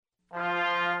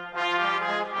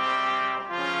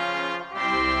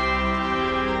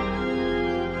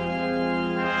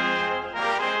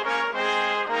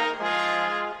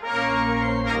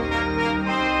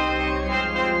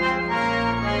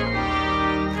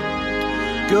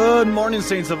Good morning,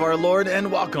 saints of our Lord, and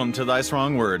welcome to Thy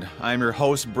Strong Word. I'm your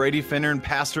host, Brady Finner, and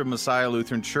pastor of Messiah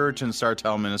Lutheran Church in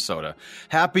Sartell, Minnesota.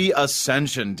 Happy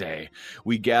Ascension Day.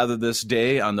 We gather this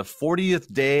day on the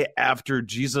 40th day after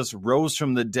Jesus rose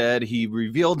from the dead. He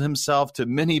revealed himself to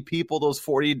many people those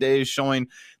 40 days, showing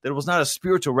that it was not a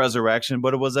spiritual resurrection,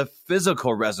 but it was a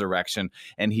physical resurrection.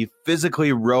 And he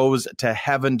physically rose to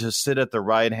heaven to sit at the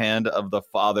right hand of the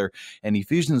Father. And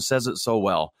Ephesians says it so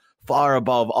well. Far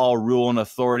above all rule and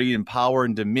authority and power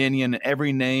and dominion, and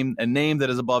every name, a name that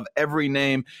is above every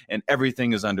name, and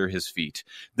everything is under his feet.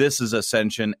 This is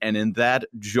ascension, and in that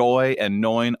joy and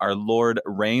knowing our Lord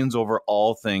reigns over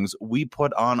all things, we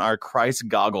put on our Christ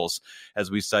goggles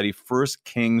as we study 1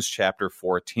 Kings chapter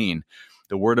 14.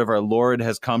 The word of our Lord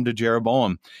has come to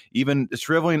Jeroboam, even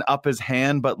shriveling up his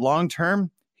hand, but long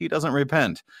term, he doesn't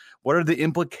repent. What are the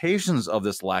implications of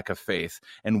this lack of faith,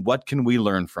 and what can we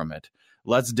learn from it?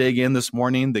 Let's dig in this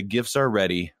morning. The gifts are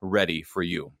ready for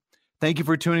you. Thank you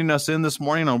for tuning us in this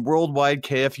morning on Worldwide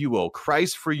KFUO.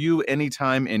 Christ for you,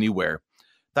 anytime, anywhere.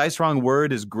 Thy Strong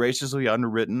Word is graciously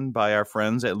underwritten by our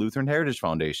friends at Lutheran Heritage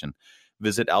Foundation.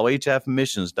 Visit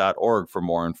lhfmissions.org for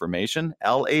more information,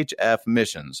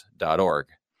 lhfmissions.org.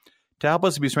 To help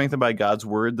us be strengthened by God's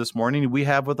Word this morning, we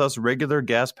have with us regular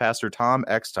guest Pastor Tom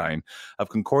Eckstein of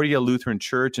Concordia Lutheran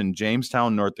Church in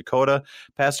Jamestown, North Dakota.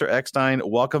 Pastor Eckstein,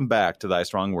 welcome back to Thy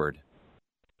Strong Word.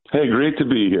 Hey, great to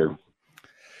be here.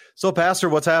 So, Pastor,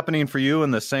 what's happening for you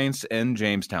and the saints in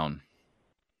Jamestown?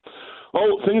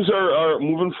 Oh, things are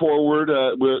moving forward.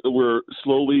 We're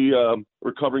slowly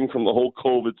recovering from the whole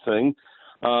COVID thing.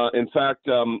 In fact,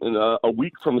 in a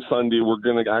week from Sunday, we're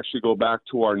going to actually go back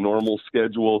to our normal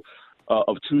schedule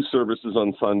of 2 services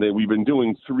on Sunday. We've been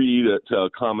doing 3 to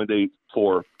accommodate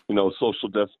for, social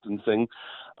distancing.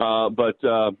 But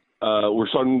we're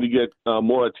starting to get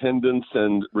more attendance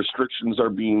and restrictions are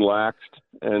being laxed.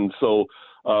 And so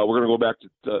we're going to go back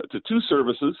to 2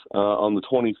 services on the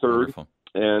 23rd. Wonderful.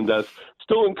 And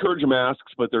still encourage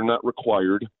masks, but they're not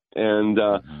required. And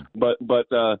but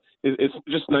it's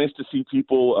just nice to see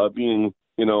people being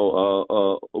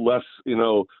less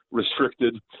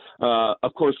restricted.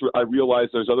 Of course, I realize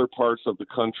there's other parts of the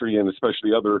country and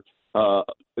especially other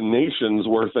nations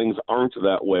where things aren't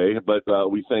that way. But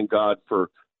we thank God for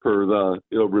the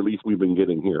relief we've been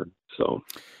getting here. So.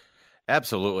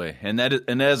 Absolutely. And that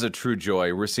is a true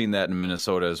joy. We're seeing that in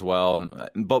Minnesota as well.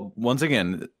 But once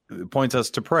again, it points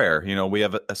us to prayer. We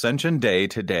have Ascension Day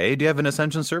today. Do you have an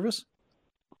Ascension service?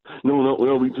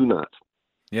 No, we do not.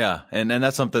 Yeah, and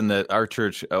that's something that our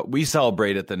church, we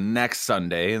celebrate it the next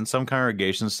Sunday, and some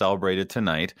congregations celebrate it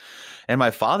tonight. And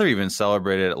my father even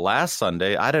celebrated it last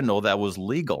Sunday. I didn't know that was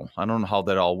legal. I don't know how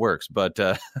that all works, but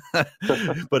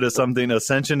but it's something.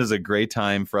 Ascension is a great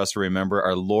time for us to remember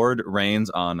our Lord reigns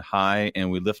on high, and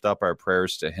we lift up our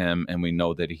prayers to him, and we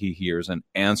know that he hears and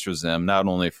answers them, not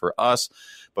only for us,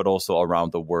 but also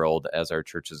around the world as our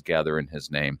churches gather in his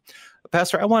name.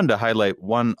 Pastor, I wanted to highlight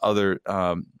one other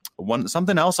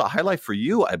something else I'll highlight for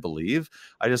you, I believe.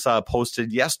 I just saw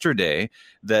posted yesterday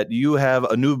that you have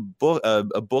a new book,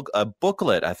 a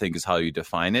booklet, I think is how you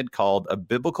define it, called A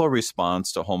Biblical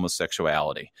Response to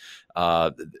Homosexuality.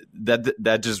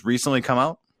 That just recently come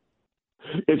out?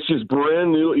 It's just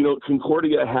brand new.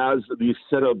 Concordia has these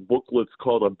set of booklets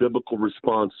called A Biblical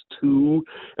Response To,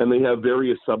 and they have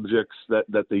various subjects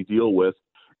that they deal with.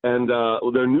 And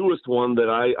their newest one that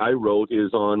I wrote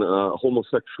is on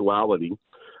homosexuality.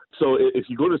 So if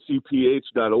you go to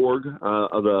cph.org,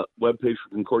 the webpage for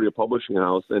Concordia Publishing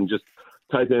House, and just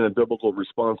type in A Biblical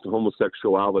Response to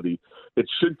Homosexuality, it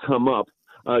should come up.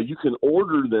 You can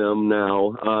order them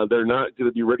now. They're not going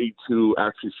to be ready to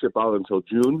actually ship out until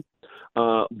June,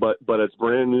 but it's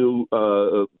brand new,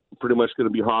 pretty much going to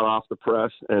be hot off the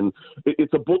press. And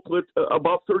it's a booklet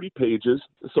about 30 pages,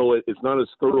 so it's not as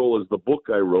thorough as the book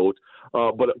I wrote,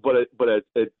 but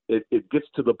it gets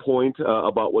to the point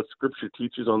about what Scripture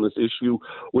teaches on this issue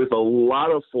with a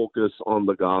lot of focus on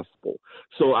the gospel.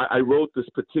 So I wrote this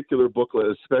particular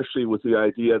booklet especially with the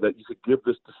idea that you could give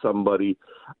this to somebody,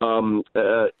 and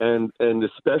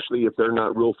especially if they're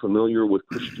not real familiar with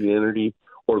Christianity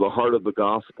or the heart of the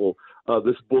gospel.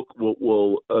 This book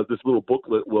this little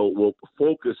booklet will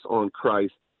focus on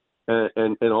Christ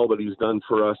and all that he's done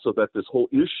for us, so that this whole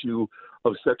issue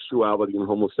of sexuality and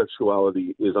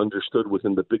homosexuality is understood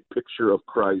within the big picture of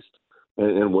Christ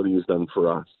and what he has done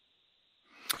for us.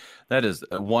 That is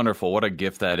wonderful. What a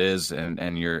gift that is,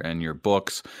 and your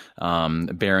books,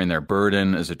 bearing their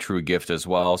burden is a true gift as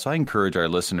well. So I encourage our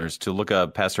listeners to look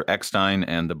up Pastor Eckstein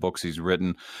and the books he's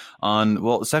written on.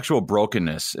 Well, sexual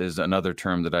brokenness is another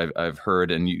term that I've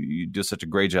heard, and you do such a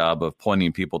great job of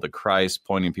pointing people to Christ,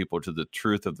 pointing people to the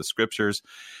truth of the Scriptures.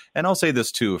 And I'll say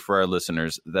this too for our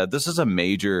listeners, that this is a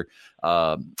major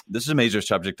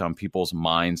subject on people's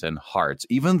minds and hearts,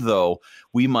 even though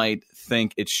we might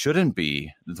think it shouldn't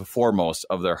be the foremost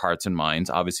of their hearts and minds.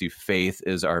 Obviously, faith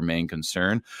is our main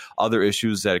concern. Other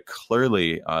issues that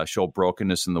clearly show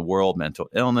brokenness in the world, mental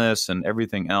illness and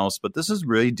everything else, but this is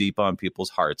really deep on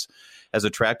people's hearts. As a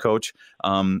track coach,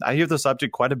 I hear the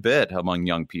subject quite a bit among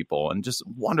young people, and just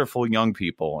wonderful young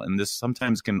people, and this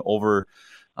sometimes can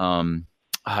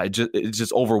it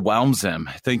just overwhelms them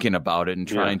thinking about it and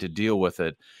trying to deal with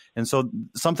it. And so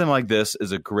something like this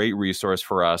is a great resource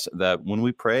for us, that when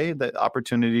we pray, that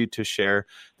opportunity to share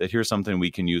that here's something we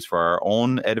can use for our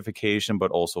own edification, but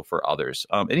also for others.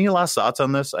 Any last thoughts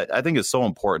on this? I think it's so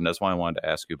important. That's why I wanted to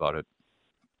ask you about it.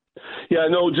 Yeah,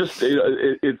 no, just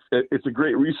it's a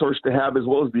great resource to have, as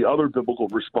well as the other biblical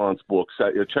response books.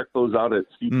 Check those out at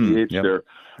CPH. Yep.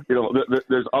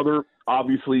 There's other,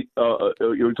 obviously,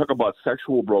 we talk about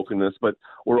sexual brokenness, but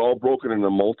we're all broken in a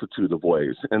multitude of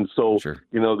ways. And so,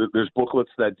 there's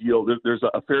booklets that deal. There's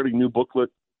a fairly new booklet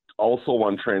also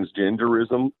on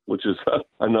transgenderism, which is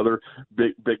another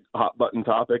big hot button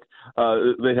topic.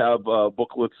 They have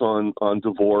booklets on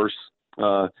divorce.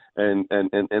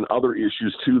 And other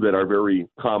issues too that are very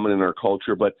common in our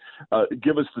culture, but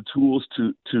give us the tools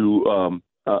to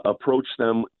approach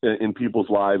them in people's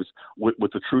lives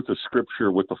with the truth of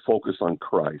Scripture, with the focus on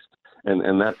Christ,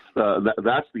 and that's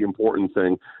the important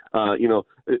thing.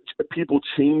 People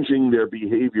changing their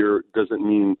behavior doesn't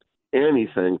mean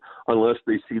anything unless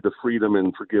they see the freedom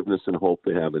and forgiveness and hope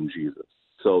they have in Jesus.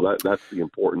 So that's the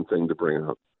important thing to bring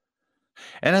up.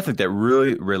 And I think that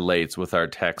really relates with our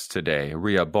text today.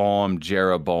 Rehoboam,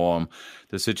 Jeroboam,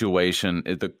 the situation,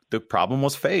 the problem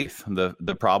was faith.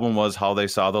 The problem was how they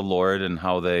saw the Lord and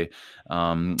how they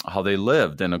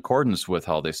lived in accordance with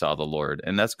how they saw the Lord.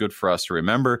 And that's good for us to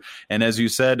remember. And as you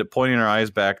said, pointing our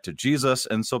eyes back to Jesus.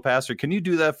 And so, Pastor, can you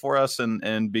do that for us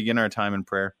and begin our time in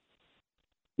prayer?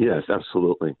 Yes,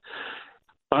 absolutely.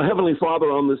 Heavenly Father,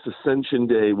 on this Ascension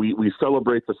Day, we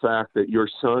celebrate the fact that your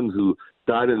Son, who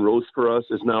died and rose for us,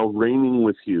 is now reigning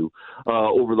with you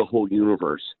over the whole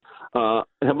universe.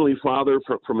 Heavenly Father,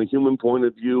 from a human point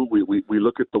of view, we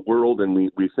look at the world and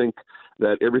we think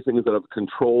that everything is out of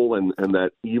control and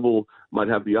that evil might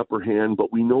have the upper hand,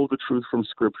 but we know the truth from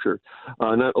Scripture.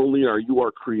 Not only are you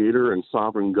our Creator and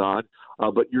sovereign God,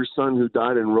 but your Son, who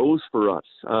died and rose for us,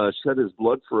 shed his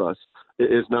blood for us,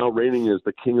 is now reigning as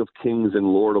the King of Kings and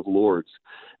Lord of Lords.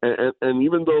 And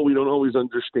even though we don't always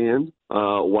understand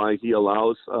why he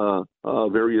allows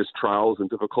various trials and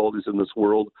difficulties in this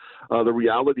world, the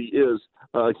reality is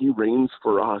he reigns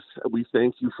for us. We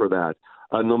thank you for that.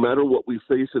 No matter what we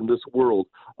face in this world,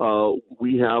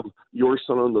 we have your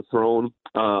Son on the throne,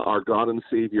 our God and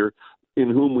Savior, in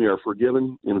whom we are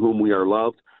forgiven, in whom we are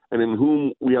loved, and in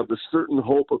whom we have the certain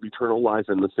hope of eternal life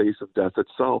in the face of death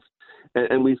itself.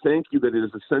 And we thank you that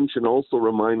his ascension also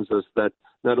reminds us that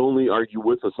not only are you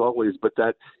with us always, but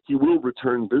that he will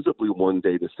return visibly one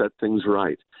day to set things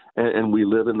right. And we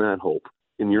live in that hope.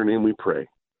 In your name we pray.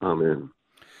 Amen.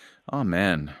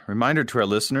 Amen. Reminder to our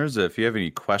listeners, if you have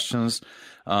any questions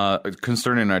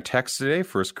concerning our text today,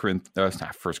 1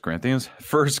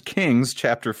 Kings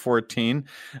chapter 14,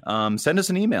 send us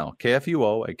an email,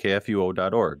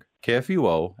 kfuo@kfuo.org,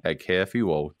 kfuo@kfuo.org.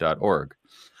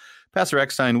 Pastor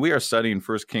Eckstein, we are studying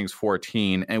 1 Kings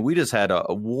 14, and we just had a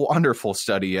wonderful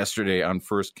study yesterday on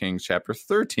 1 Kings chapter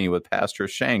 13 with Pastor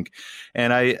Schenk.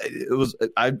 And I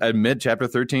admit chapter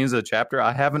 13 is a chapter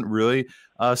I haven't really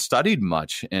studied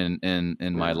much in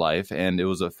my life, and it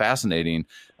was a fascinating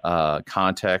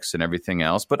context and everything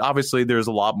else. But obviously, there's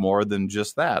a lot more than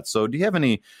just that. So do you have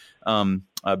any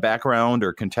background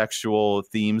or contextual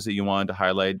themes that you wanted to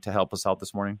highlight to help us out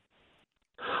this morning?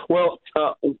 Well,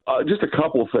 just a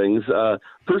couple things.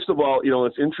 First of all,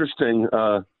 it's interesting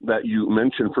that you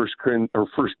mentioned 1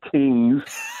 Kings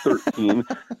 13.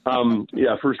 1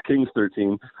 Kings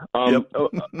 13. Yep.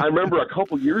 I remember a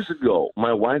couple years ago,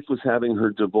 my wife was having her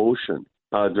devotion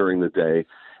during the day,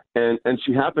 and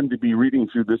she happened to be reading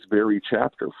through this very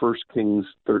chapter, 1 Kings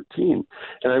 13.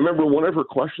 And I remember one of her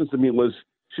questions to me was,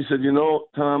 she said,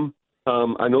 Tom,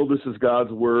 I know this is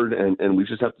God's word, and we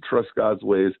just have to trust God's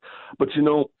ways. But,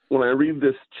 when I read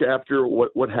this chapter,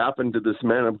 what happened to this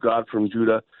man of God from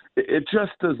Judah, It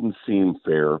just doesn't seem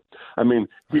fair. I mean,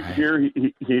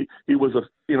 he was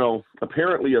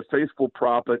apparently a faithful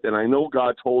prophet, and I know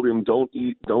God told him don't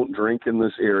eat, don't drink in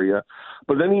this area,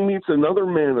 but then he meets another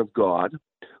man of God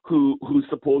who's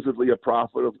supposedly a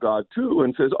prophet of God too,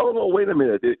 and says, "Oh no, wait a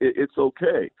minute, it's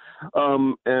okay."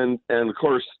 And of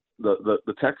course,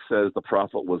 the text says the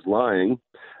prophet was lying.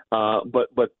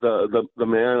 But the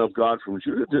man of God from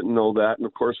Judah didn't know that, and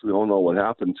of course we all know what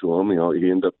happened to him. He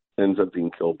ends up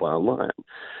being killed by a lion.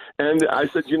 And I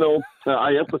said,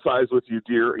 I empathize with you,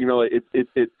 dear.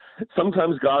 It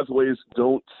sometimes God's ways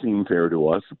don't seem fair to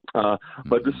us,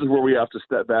 but this is where we have to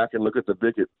step back and look at the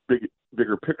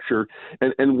bigger picture.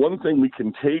 And one thing we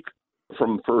can take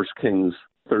from 1 Kings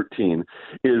 13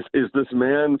 is this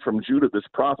man from Judah, this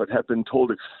prophet, had been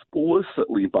told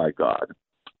explicitly by God,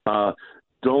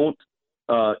 don't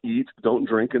eat, don't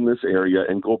drink in this area,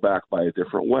 and go back by a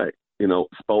different way.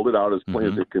 Spelled it out as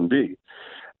plain as it can be.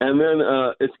 And then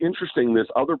it's interesting, this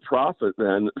other prophet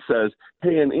then says,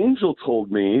 hey, an angel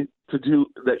told me to do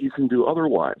that, you can do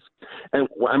otherwise. And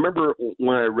I remember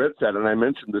when I read that, and I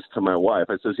mentioned this to my wife,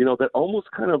 I says, that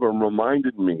almost kind of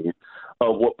reminded me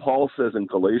of what Paul says in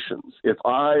Galatians. If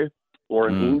I or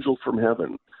an angel from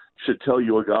heaven should tell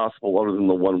you a gospel other than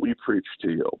the one we preach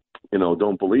to you,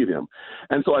 don't believe him.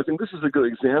 And so I think this is a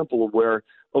good example of where,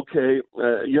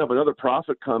 you have another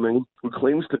prophet coming who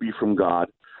claims to be from God,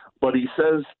 but he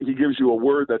says he gives you a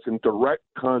word that's in direct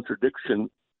contradiction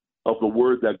of the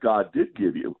word that God did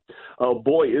give you.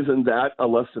 Boy, isn't that a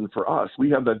lesson for us? We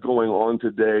have that going on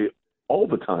today all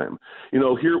the time.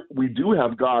 Here we do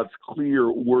have God's clear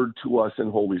word to us in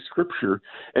Holy Scripture,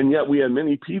 and yet we have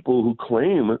many people who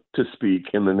claim to speak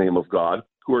in the name of God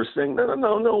who are saying,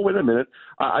 no, wait a minute.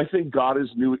 I think God is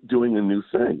doing a new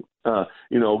thing.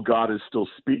 God is still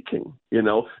speaking.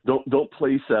 Don't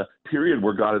place a period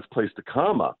where God has placed a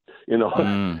comma. We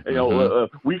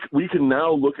can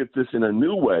now look at this in a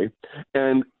new way,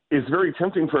 and it's very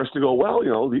tempting for us to go,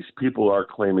 well, these people are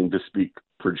claiming to speak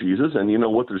for Jesus, and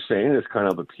what they're saying is kind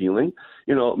of appealing.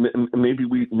 Maybe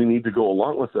we need to go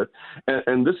along with it,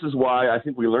 and this is why I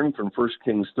think we learned from 1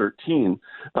 Kings 13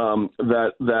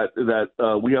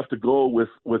 that we have to go with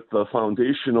the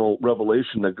foundational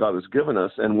revelation that God has given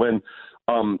us, and when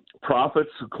prophets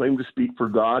who claim to speak for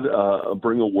God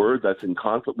bring a word that's in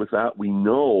conflict with that, we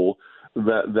know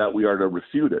that we are to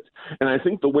refute it. And I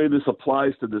think the way this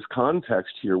applies to this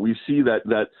context here, we see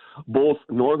that both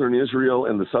northern Israel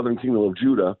and the southern kingdom of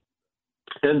Judah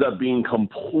end up being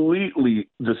completely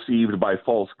deceived by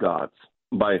false gods,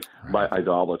 by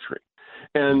idolatry.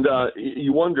 And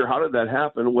you wonder, how did that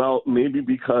happen? Well, maybe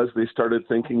because they started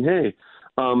thinking, hey,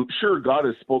 sure, God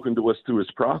has spoken to us through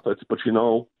his prophets, but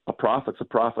a prophet's a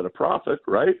prophet,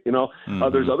 right?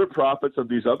 There's other prophets of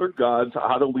these other gods.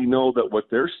 How do we know that what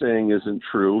they're saying isn't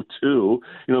true too?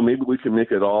 Maybe we can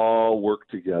make it all work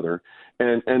together.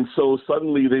 And so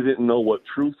suddenly they didn't know what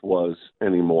truth was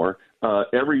anymore.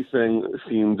 Everything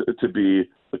seemed to be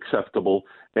acceptable,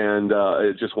 and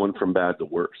it just went from bad to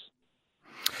worse.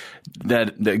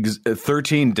 That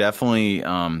 13 definitely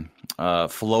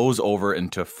flows over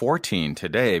into 14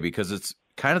 today, because it's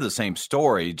kind of the same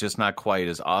story, just not quite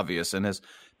as obvious. And as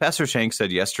Pastor Shank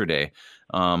said yesterday,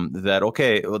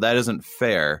 that isn't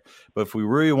fair. But if we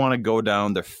really want to go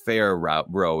down the fair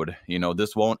road,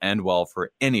 this won't end well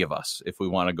for any of us if we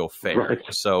want to go fair. Right.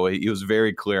 So he was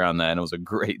very clear on that, and it was a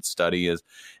great study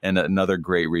and another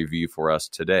great review for us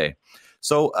today.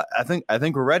 So I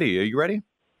think we're ready. Are you ready?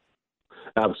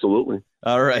 Absolutely.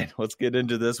 All right, let's get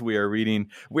into this. We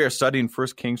are studying 1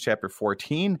 Kings chapter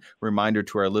 14. Reminder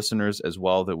to our listeners as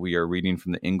well that we are reading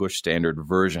from the English Standard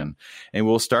Version. And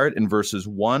we'll start in verses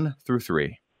 1 through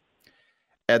 3.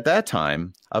 At that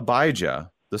time,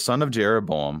 Abijah, the son of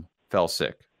Jeroboam, fell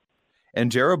sick.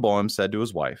 And Jeroboam said to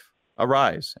his wife,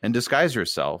 "Arise and disguise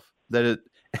yourself, that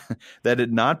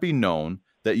it not be known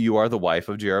that you are the wife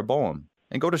of Jeroboam,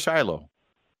 and go to Shiloh.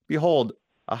 Behold,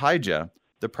 Ahijah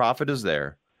the prophet is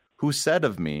there, who said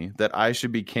of me that I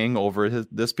should be king over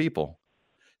this people.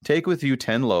 Take with you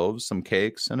 10 loaves, some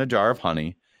cakes, and a jar of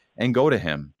honey, and go to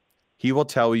him. He will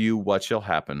tell you what shall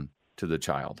happen to the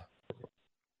child."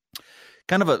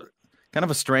 Kind of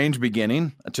a strange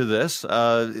beginning to this.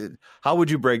 How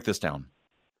would you break this down?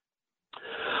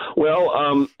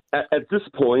 Well, at this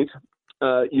point,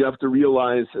 you have to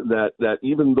realize that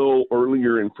even though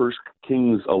earlier in 1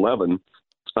 Kings 11,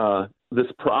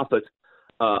 this prophet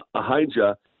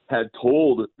Ahijah had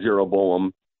told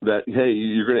Jeroboam that, hey,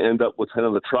 you're going to end up with 10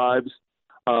 of the tribes,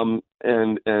 and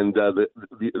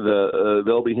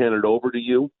they'll be handed over to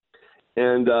you.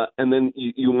 And then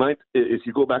you might, if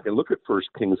you go back and look at 1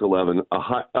 Kings 11,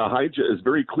 Ahijah is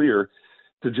very clear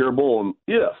to Jeroboam,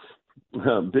 if,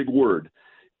 big word,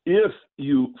 if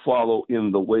you follow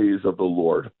in the ways of the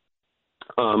Lord,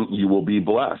 you will be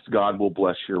blessed. God will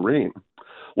bless your reign.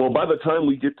 Well, by the time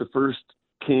we get to 1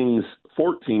 Kings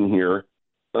 14 here,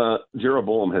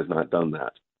 Jeroboam has not done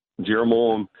that.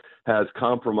 Jeroboam has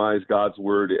compromised God's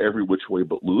word every which way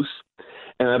but loose.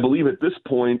 And I believe at this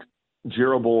point,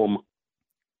 Jeroboam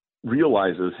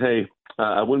realizes, hey,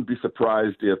 I wouldn't be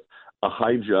surprised if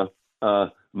Ahijah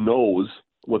knows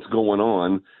what's going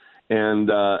on, and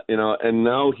and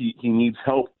now he needs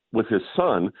help with his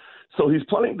son. So he's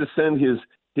planning to send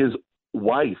his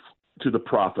wife to the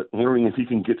prophet, wondering if he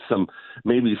can get some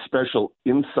maybe special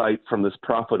insight from this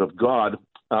prophet of God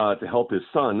to help his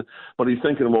son. But he's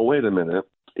thinking, well, wait a minute.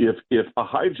 If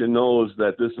Ahijah knows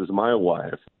that this is my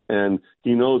wife and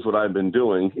he knows what I've been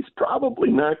doing, he's probably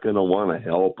not going to want to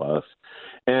help us.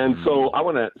 And so I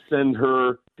want to send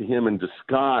her to him in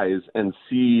disguise and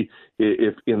see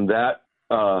if in that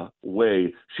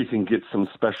way she can get some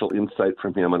special insight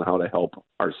from him on how to help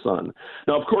our son.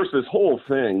 Now, of course, this whole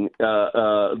thing,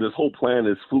 this whole plan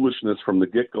is foolishness from the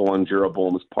get-go on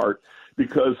Jeroboam's part,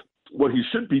 because what he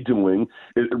should be doing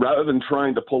is, rather than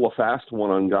trying to pull a fast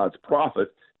one on God's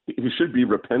prophet, he should be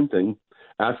repenting,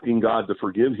 asking God to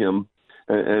forgive him,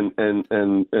 and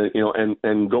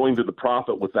going to the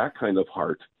prophet with that kind of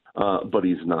heart. But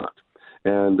he's not,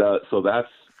 and so that's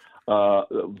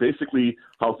basically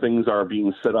how things are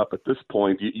being set up at this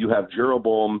point. You have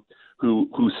Jeroboam,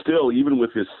 who still, even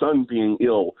with his son being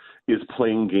ill, is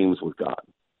playing games with God.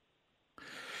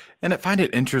 And I find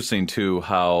it interesting, too,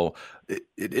 how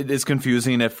it is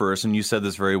confusing at first, and you said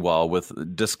this very well, with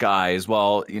disguise.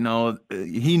 Well,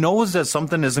 he knows that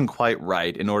something isn't quite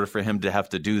right in order for him to have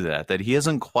to do that he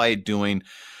isn't quite doing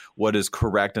what is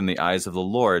correct in the eyes of the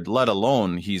Lord, let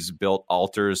alone he's built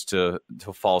altars to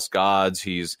false gods.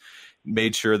 He's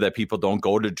made sure that people don't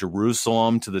go to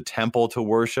Jerusalem, to the temple to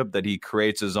worship, that he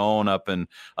creates his own up in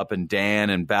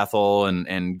Dan and Bethel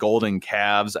and golden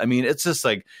calves. I mean, it's just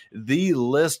like the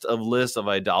list of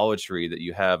idolatry that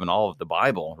you have in all of the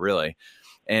Bible, really.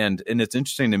 And it's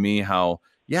interesting to me how,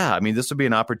 this would be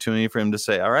an opportunity for him to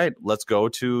say, all right, let's go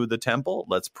to the temple.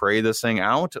 Let's pray this thing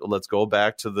out. Let's go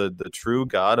back to the true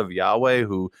God of Yahweh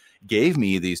who gave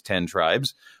me these 10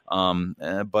 tribes.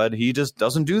 But he just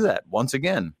doesn't do that once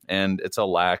again. And it's a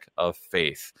lack of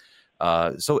faith.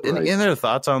 So any other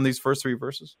thoughts on these first 3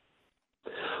 verses?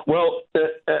 Well,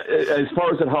 as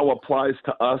far as how it applies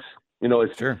to us,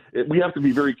 we have to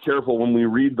be very careful when we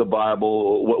read the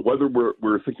Bible, whether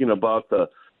we're thinking about the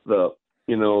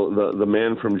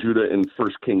man from Judah in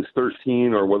 1 Kings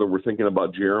 13, or whether we're thinking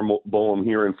about Jeroboam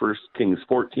here in 1 Kings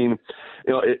 14.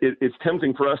 It's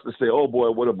tempting for us to say, "Oh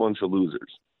boy, what a bunch of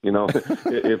losers!"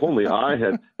 If only I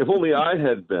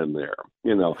had been there.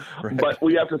 Right. But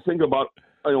we have to think about.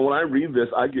 When I read this,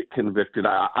 I get convicted.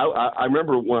 I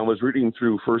remember when I was reading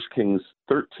through 1 Kings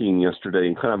 13 yesterday,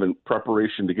 and kind of in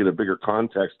preparation to get a bigger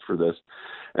context for this,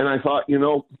 and I thought,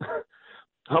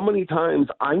 how many times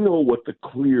I know what the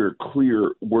clear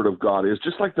word of God is,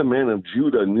 just like the man of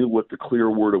Judah knew what the clear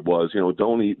word it was.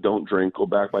 Don't eat, don't drink, go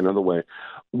back by another way.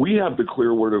 We have the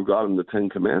clear word of God in the 10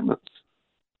 Commandments,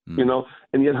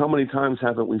 and yet how many times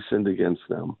haven't we sinned against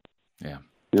them? Yeah.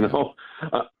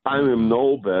 I am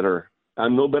no better.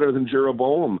 I'm no better than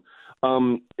Jeroboam.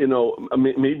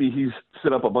 Maybe he's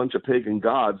set up a bunch of pagan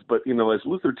gods, but, as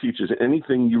Luther teaches,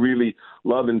 anything you really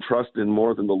love and trust in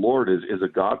more than the Lord is a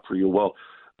God for you. Well,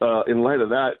 in light of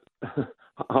that,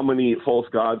 how many false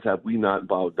gods have we not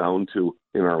bowed down to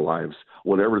in our lives,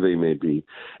 whatever they may be?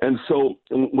 And so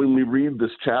when we read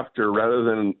this chapter, rather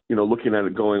than, looking at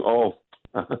it going,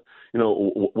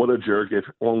 what a jerk, if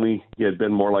only he had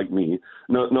been more like me.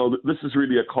 No, this is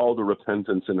really a call to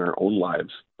repentance in our own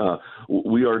lives.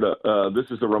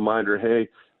 This is a reminder, hey,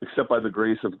 except by the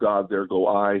grace of God, there go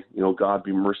I. God,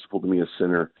 be merciful to me, a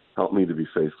sinner. Help me to be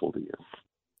faithful to you.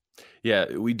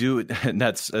 Yeah, we do. And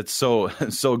that's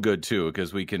so good, too,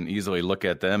 because we can easily look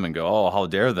at them and go, oh, how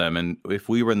dare them? And if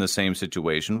we were in the same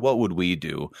situation, what would we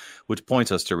do? Which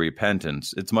points us to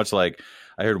repentance. It's much like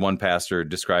I heard one pastor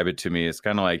describe it to me. It's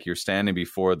kind of like you're standing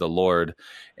before the Lord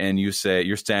and you say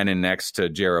you're standing next to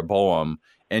Jeroboam.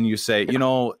 And you say,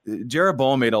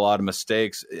 Jeroboam made a lot of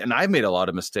mistakes, and I've made a lot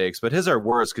of mistakes, but his are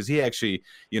worse because he actually,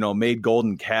 made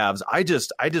golden calves. I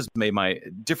just made my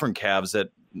different calves that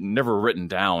never written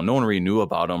down. No one really knew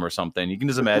about them or something. You can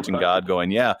just imagine God going,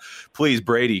 yeah, please,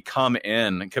 Brady, come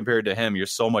in. And compared to him, you're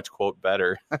so much, quote,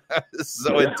 better.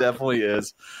 So it definitely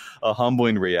is a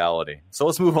humbling reality. So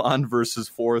let's move on, verses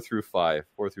 4 through 5.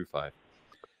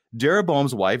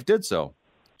 Jeroboam's wife did so.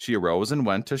 She arose and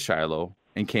went to Shiloh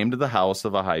and came to the house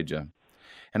of Ahijah.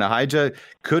 And Ahijah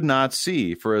could not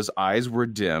see, for his eyes were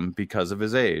dim because of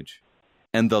his age.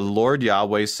 And the Lord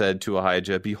Yahweh said to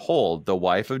Ahijah, Behold, the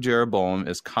wife of Jeroboam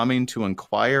is coming to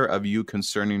inquire of you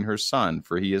concerning her son,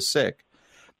 for he is sick.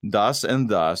 Thus and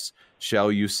thus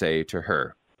shall you say to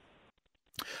her.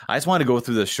 I just want to go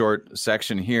through this short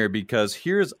section here because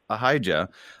here's Ahijah,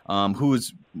 who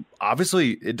is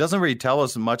obviously, it doesn't really tell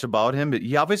us much about him, but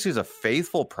he obviously is a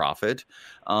faithful prophet.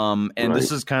 And right.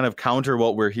 This is kind of counter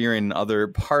what we're hearing in other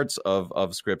parts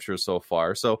of Scripture so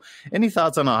far. So any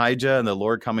thoughts on Ahijah and the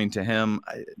Lord coming to him?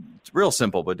 It's real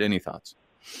simple, but any thoughts?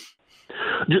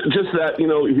 Just that,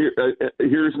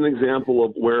 here's an example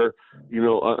of where,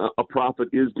 a prophet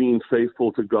is being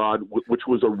faithful to God, which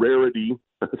was a rarity,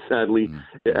 sadly.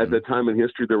 Mm-hmm. At that time in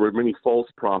history, there were many false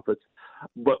prophets.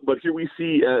 But here we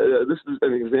see, this is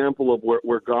an example of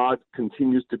where God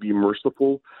continues to be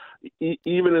merciful,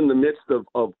 even in the midst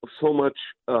of so much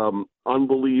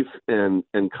unbelief and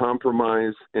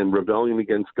compromise and rebellion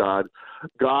against God.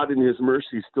 God, in his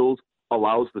mercy, still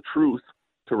allows the truth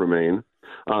to remain.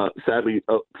 Sadly,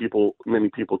 many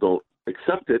people don't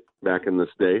accept it back in this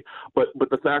day. But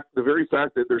the very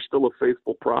fact that there's still a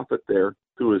faithful prophet there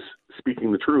who is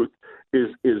speaking the truth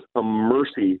is a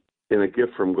mercy and a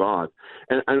gift from God.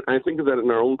 And I think of that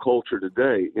in our own culture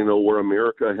today, where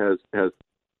America has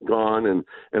gone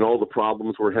and all the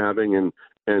problems we're having and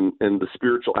the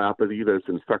spiritual apathy that's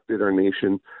infected our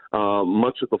nation,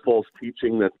 much of the false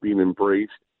teaching that's being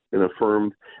embraced and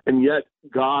affirmed. And yet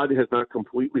God has not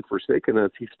completely forsaken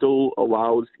us. He still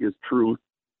allows his truth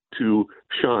to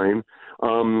shine.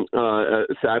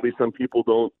 Sadly, some people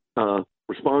don't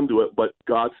respond to it, but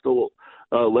God still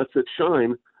lets it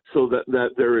shine so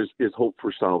that there is hope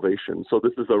for salvation. So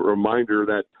this is a reminder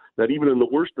that even in the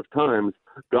worst of times,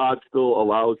 God still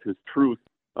allows his truth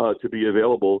to be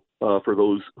available for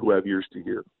those who have ears to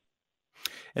hear.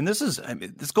 And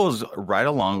this goes right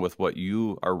along with what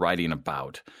you are writing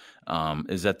about,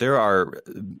 is that there are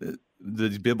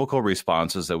the biblical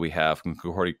responses that we have from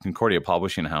Concordia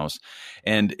Publishing House.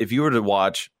 And if you were to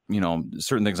watch,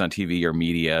 certain things on TV or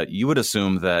media, you would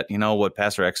assume that, what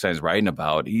Pastor Eckstein is writing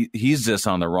about, he's just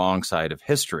on the wrong side of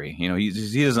history.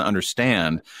 He doesn't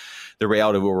understand the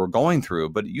reality of what we're going through.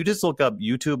 But you just look up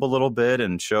YouTube a little bit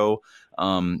and show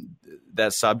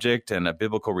that subject and a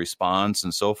biblical response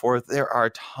and so forth. There are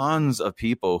tons of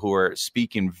people who are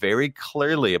speaking very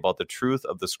clearly about the truth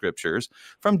of the Scriptures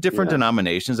from different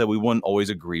denominations that we wouldn't always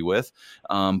agree with.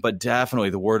 But definitely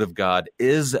the Word of God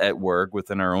is at work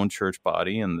within our own church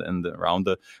body and around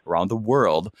the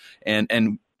world.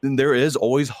 And there is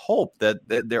always hope that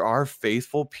there are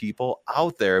faithful people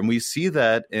out there. And we see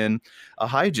that in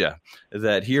Ahijah,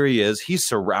 that here he is, he's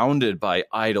surrounded by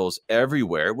idols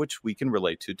everywhere, which we can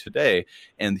relate to today.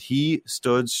 And he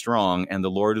stood strong, and the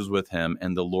Lord is with him,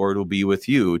 and the Lord will be with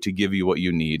you to give you what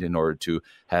you need in order to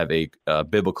have a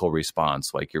biblical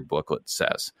response, like your booklet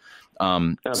says.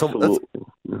 So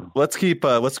let's keep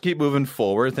moving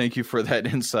forward. Thank you for that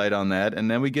insight on that.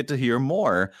 And then we get to hear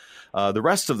more, the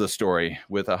rest of the story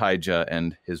with Ahijah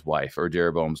and his wife, or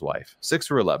Jeroboam's wife,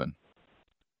 6-11.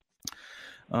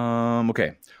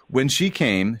 Okay. When she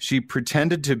came, she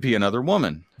pretended to be another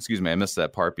woman. Excuse me, I missed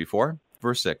that part before.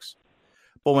 Verse 6.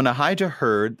 But when Ahijah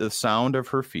heard the sound of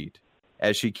her feet,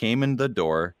 as she came in the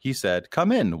door, he said,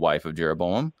 Come in, wife of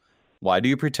Jeroboam. Why do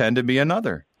you pretend to be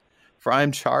another? For I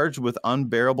am charged with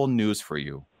unbearable news for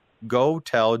you. Go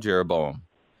tell Jeroboam.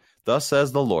 Thus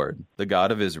says the Lord, the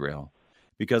God of Israel,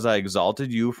 because I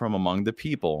exalted you from among the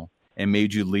people and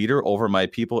made you leader over my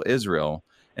people Israel,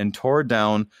 and tore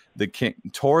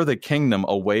the kingdom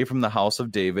away from the house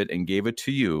of David and gave it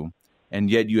to you, and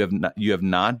yet you have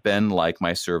not been like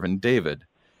my servant David,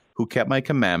 who kept my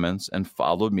commandments and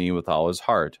followed me with all his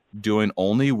heart, doing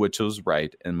only which was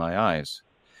right in my eyes.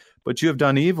 But you have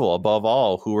done evil above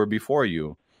all who were before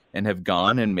you, and have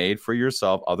gone and made for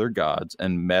yourself other gods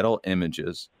and metal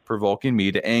images, provoking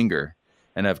me to anger,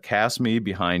 and have cast me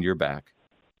behind your back.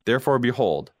 Therefore,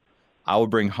 behold, I will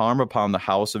bring harm upon the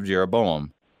house of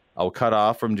Jeroboam. I will cut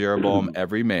off from Jeroboam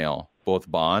every male, both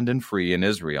bond and free in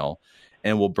Israel,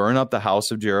 and will burn up the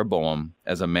house of Jeroboam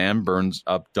as a man burns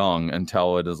up dung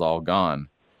until it is all gone.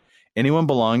 Anyone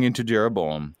belonging to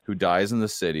Jeroboam who dies in the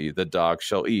city, the dogs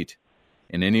shall eat.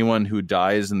 And anyone who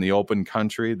dies in the open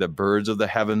country, the birds of the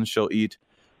heavens shall eat,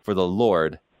 for the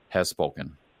Lord has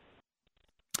spoken.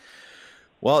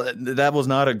 Well, that was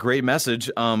not a great message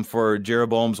for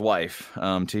Jeroboam's wife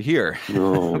to hear.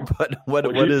 No. But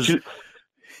what is...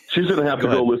 She's going to have to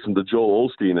go listen to Joel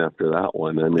Osteen after that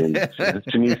one. I mean,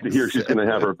 she needs to hear she's going to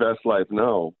have her best life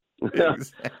now.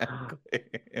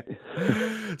 Exactly.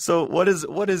 So what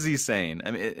is he saying?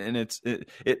 I mean, and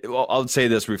well, I'll say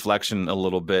this reflection a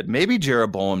little bit. Maybe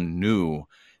Jeroboam knew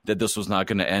that this was not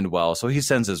going to end well, so he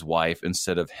sends his wife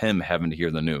instead of him having to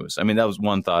hear the news. I mean, that was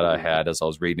one thought I had as I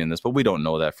was reading this, but we don't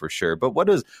know that for sure. But what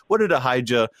did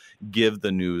Ahijah give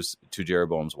the news to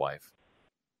Jeroboam's wife?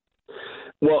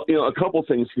 Well, a couple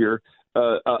things here.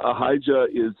 Ahijah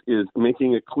is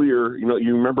making it clear.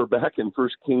 You remember back in 1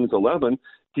 Kings 11,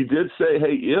 he did say,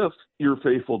 "Hey, if you're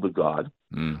faithful to God,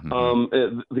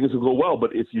 things will go well.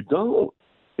 But if you don't,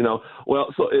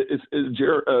 so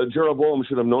Jeroboam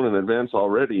should have known in advance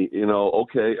already.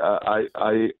 Okay,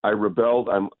 I rebelled.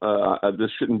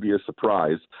 This shouldn't be a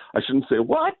surprise. I shouldn't say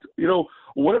what.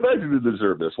 What did I do to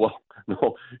deserve this? Well,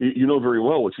 no, you know very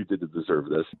well what you did to deserve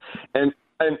this. And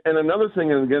another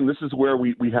thing, and again, this is where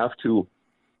we have to,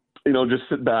 just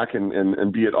sit back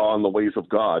and be at awe in the ways of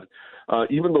God.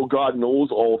 Even though God knows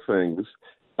all things,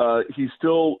 He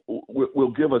still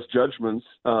will give us judgments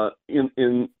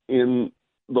in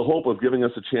the hope of giving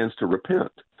us a chance to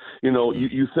repent.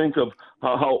 You think of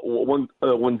how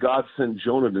when God sent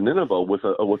Jonah to Nineveh with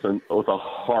a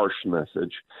harsh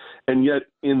message, and yet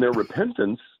in their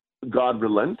repentance, God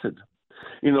relented.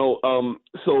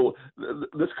 So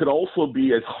this could also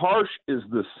be, as harsh as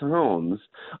this sounds,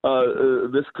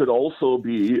 this could also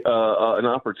be an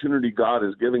opportunity God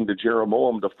is giving to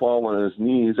Jeroboam to fall on his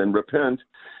knees and repent.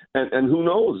 And who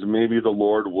knows, maybe the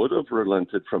Lord would have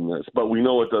relented from this, but we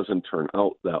know it doesn't turn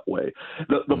out that way.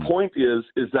 The point is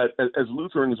that as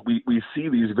Lutherans, we see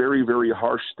these very, very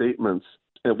harsh statements,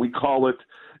 and we call it,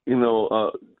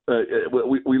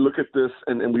 we look at this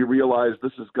and we realize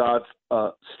this is God's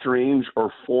strange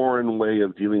or foreign way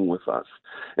of dealing with us.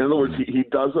 In other words, he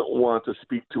doesn't want to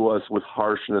speak to us with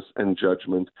harshness and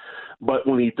judgment, but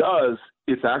when he does,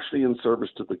 it's actually in service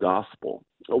to the gospel.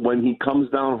 When he comes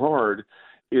down hard,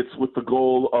 it's with the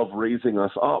goal of raising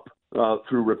us up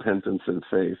through repentance and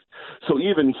faith. So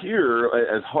even here,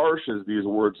 as harsh as these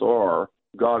words are,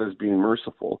 God is being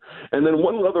merciful. And then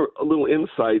one other little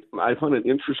insight, I find it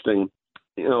interesting.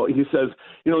 He says,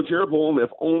 Jeroboam, if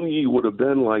only you would have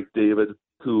been like David,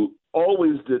 who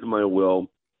always did my will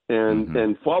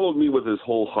and followed me with his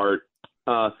whole heart.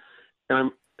 Our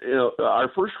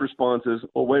first response is,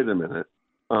 well, wait a minute.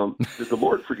 Did the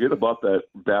Lord forget about that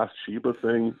Bathsheba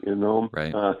thing?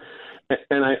 Right.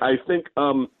 And I think,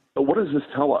 what does this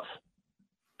tell us?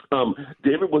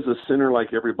 David was a sinner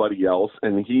like everybody else,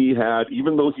 and he had,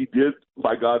 even though he did,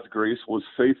 by God's grace, was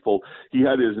faithful, he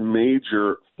had his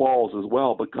major falls as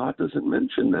well, but God doesn't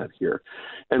mention that here.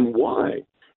 And why?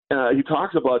 He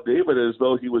talks about David as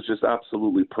though he was just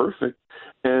absolutely perfect,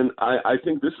 and I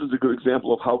think this is a good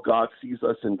example of how God sees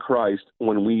us in Christ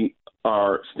when we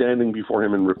are standing before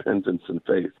him in repentance and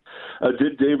faith.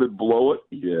 Did David blow it?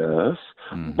 Yes.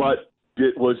 But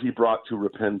was he brought to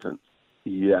repentance?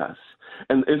 Yes.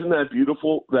 And isn't that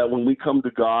beautiful that when we come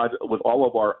to God with all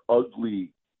of our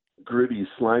ugly, gritty,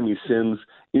 slimy sins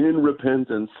in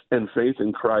repentance and faith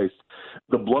in Christ,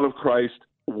 the blood of Christ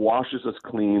washes us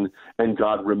clean and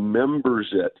God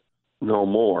remembers it no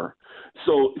more.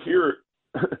 So here,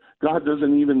 God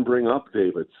doesn't even bring up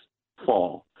David's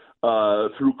fall.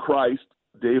 Through Christ,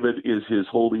 David is his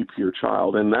holy, pure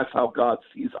child, and that's how God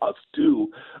sees us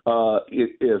too,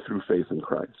 through faith in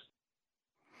Christ.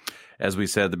 As we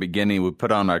said at the beginning, we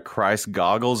put on our Christ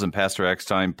goggles, and Pastor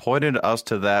Eckstein pointed us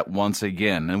to that once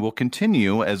again. And we'll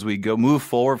continue as we move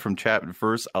forward from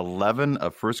verse 11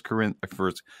 of 1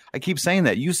 Corinthians. I keep saying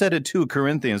that. You said it too,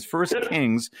 Corinthians, 1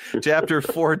 Kings, chapter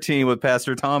 14 with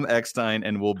Pastor Tom Eckstein,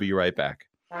 and we'll be right back.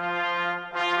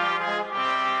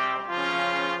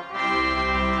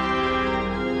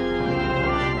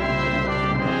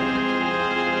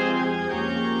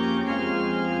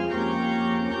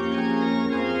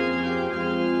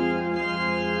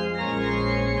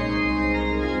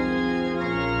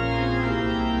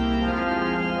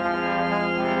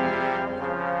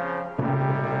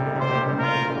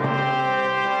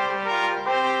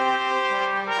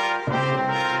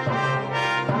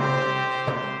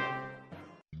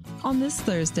 On this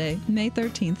Thursday, May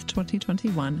 13th,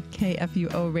 2021,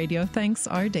 KFUO Radio thanks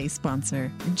our day sponsor,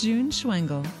 June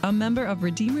Schwengel, a member of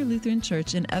Redeemer Lutheran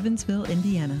Church in Evansville,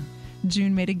 Indiana.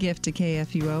 June made a gift to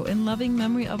KFUO in loving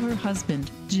memory of her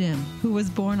husband, Jim, who was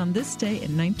born on this day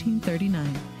in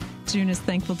 1939. June is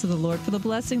thankful to the Lord for the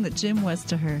blessing that Jim was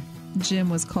to her. Jim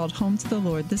was called home to the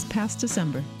Lord this past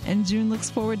December, and June looks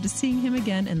forward to seeing him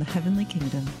again in the heavenly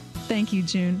kingdom. Thank you,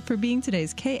 June, for being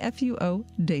today's KFUO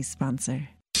day sponsor.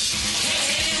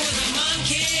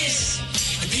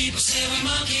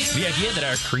 The idea that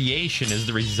our creation is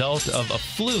the result of a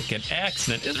fluke, an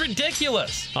accident, is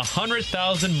ridiculous.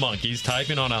 100,000 monkeys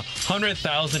typing on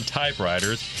 100,000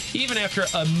 typewriters, even after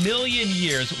 1,000,000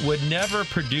 years, would never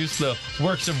produce the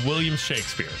works of William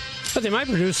Shakespeare. But they might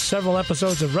produce several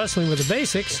episodes of Wrestling with the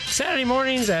Basics, Saturday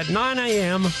mornings at 9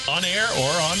 a.m. On air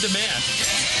or on demand.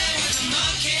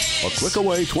 A click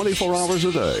away 24 hours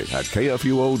a day at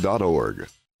KFUO.org.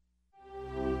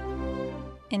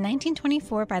 In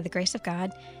 1924, by the grace of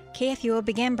God, KFUO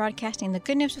began broadcasting the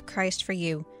good news of Christ for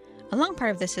you. A long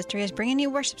part of this history is bringing you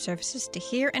worship services to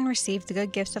hear and receive the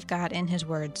good gifts of God in His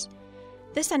words.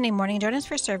 This Sunday morning, join us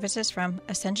for services from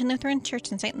Ascension Lutheran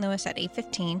Church in St. Louis at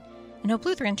 8:15 and Hope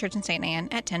Lutheran Church in St. Anne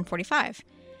at 10:45,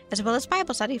 as well as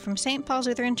Bible study from St. Paul's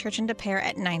Lutheran Church in De Pere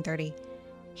at 9:30.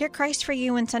 Hear Christ for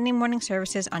you in Sunday morning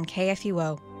services on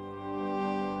KFUO.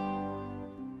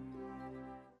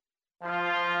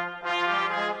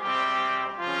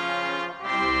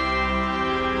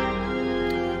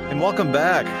 And welcome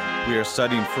back. We are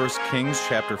studying 1 Kings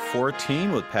chapter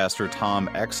 14 with Pastor Tom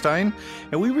Eckstein.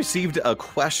 And we received a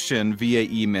question via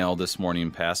email this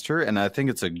morning, Pastor, and I think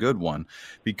it's a good one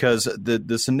because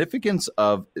the significance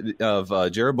of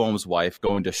Jeroboam's wife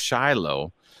going to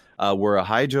Shiloh, where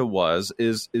Ahijah was,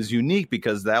 is unique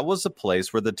because that was the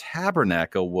place where the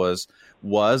tabernacle was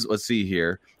let's see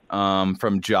here,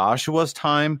 from Joshua's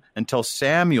time until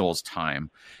Samuel's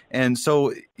time. And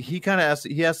so he asked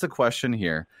the question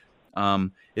here.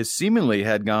 It seemingly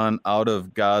had gone out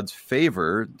of God's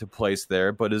favor to place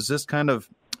there, but is this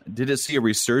did it see a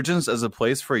resurgence as a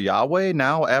place for Yahweh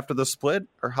now after the split?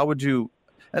 Or how would you,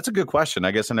 that's a good question.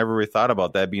 I guess I never really thought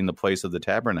about that being the place of the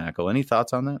tabernacle. Any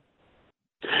thoughts on that?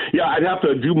 Yeah, I'd have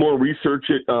to do more research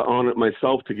on it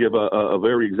myself to give a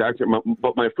very exact,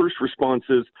 but my first response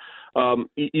is,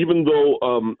 even though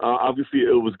obviously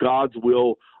it was God's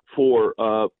will for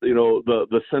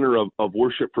the center of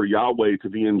worship for Yahweh to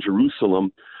be in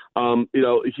Jerusalem,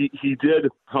 he did,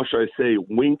 how should I say,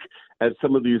 wink at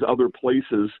some of these other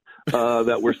places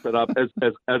that were set up as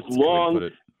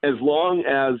long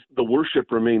as the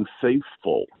worship remains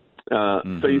faithful.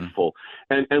 Faithful,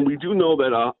 and we do know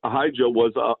that Ahijah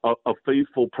was a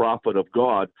faithful prophet of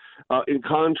God. In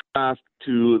contrast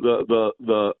to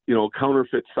the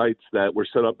counterfeit sites that were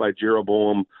set up by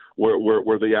Jeroboam,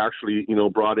 where they actually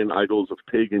brought in idols of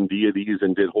pagan deities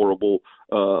and did horrible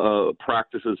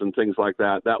practices and things like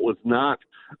that. That was not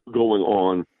going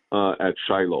on at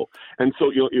Shiloh, and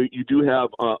so you do have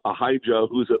Ahijah,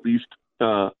 who's at least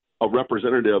a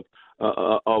representative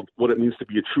of what it means to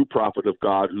be a true prophet of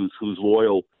God, who's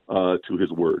loyal to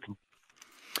His word.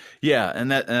 Yeah,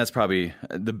 and that's probably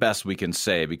the best we can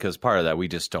say because part of that we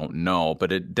just don't know,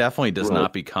 but it definitely does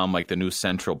not become like the new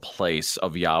central place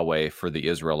of Yahweh for the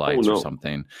Israelites or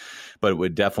something. But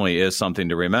it definitely is something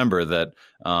to remember that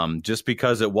just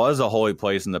because it was a holy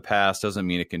place in the past doesn't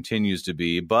mean it continues to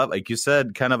be. But like you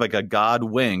said, kind of like a God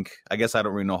wink. I guess I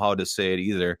don't really know how to say it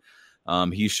either.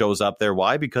 He shows up there.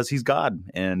 Why? Because he's God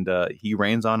and he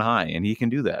reigns on high and he can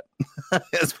do that.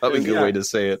 That's probably a good way to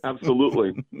say it.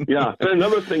 Absolutely. Yeah. And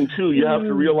another thing, too, you have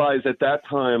to realize at that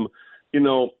time,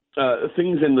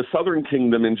 things in the southern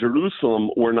kingdom in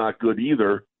Jerusalem were not good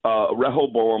either.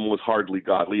 Rehoboam was hardly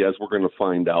godly, as we're going to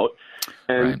find out.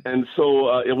 And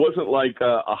so it wasn't like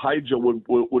Ahijah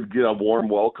would get a warm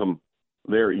welcome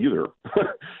there either.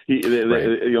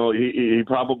 He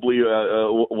probably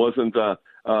wasn't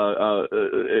how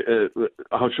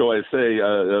shall I say,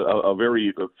 a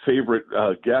very favorite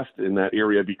guest in that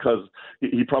area because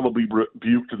he probably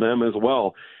rebuked them as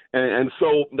well. And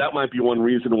so that might be one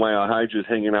reason why Ahijah is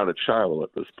hanging out at Shiloh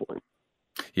at this point.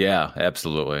 Yeah,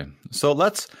 absolutely. So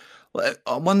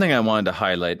one thing I wanted to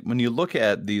highlight, when you look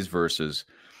at these verses,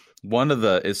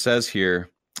 it says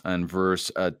here in verse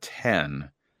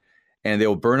 10, and they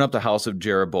will burn up the house of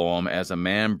Jeroboam as a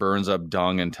man burns up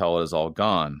dung until it is all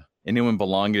gone. Anyone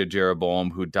belonging to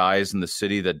Jeroboam who dies in the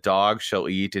city, the dogs shall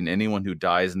eat, and anyone who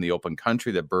dies in the open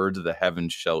country, the birds of the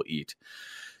heavens shall eat.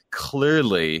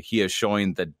 Clearly, he is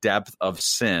showing the depth of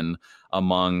sin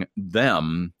among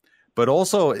them, but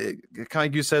also, kind of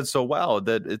like you said so well,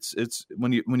 that it's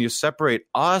when you separate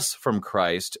us from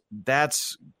Christ,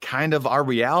 that's kind of our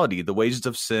reality. The wages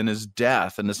of sin is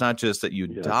death, and it's not just that you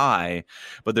die,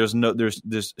 but there's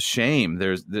shame.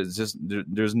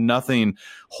 There's nothing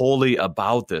holy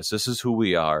about this. This is who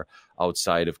we are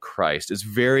outside of Christ. It's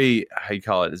very, how you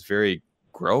call it? It's very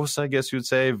gross, I guess you would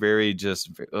say, very just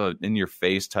in your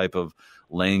face type of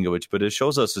language, but it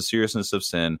shows us the seriousness of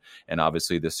sin and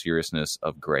obviously the seriousness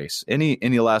of grace. Any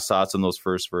last thoughts on those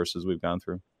first verses we've gone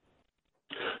through?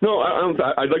 No,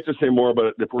 I'd like to say more,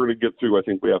 but if we're going to get through, I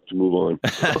think we have to move on.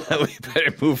 We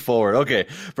better move forward. Okay,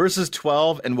 verses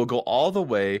 12, and we'll go all the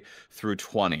way through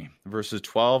 20. Verses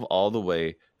 12 all the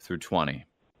way through 20.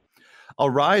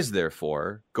 Arise,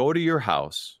 therefore, go to your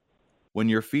house. When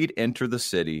your feet enter the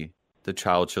city, the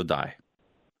child shall die.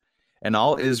 And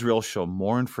all Israel shall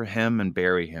mourn for him and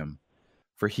bury him.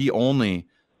 For he only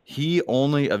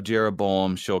of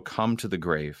Jeroboam shall come to the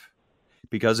grave.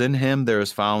 Because in him there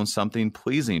is found something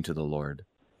pleasing to the Lord,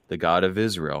 the God of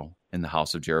Israel, in the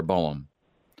house of Jeroboam.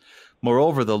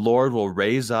 Moreover, the Lord will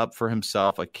raise up for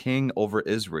himself a king over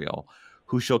Israel,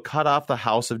 who shall cut off the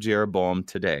house of Jeroboam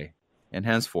today, and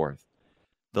henceforth.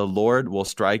 The Lord will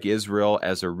strike Israel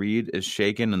as a reed is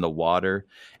shaken in the water,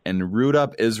 and root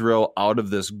up Israel out of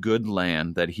this good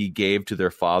land that he gave to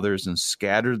their fathers, and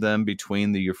scatter them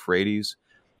between the Euphrates,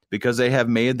 because they have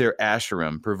made their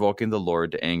Asherim, provoking the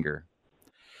Lord to anger.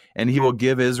 And he will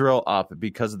give Israel up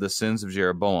because of the sins of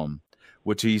Jeroboam,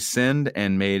 which he sinned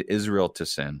and made Israel to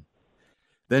sin.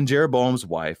 Then Jeroboam's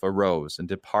wife arose and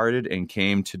departed and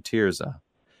came to Tirzah.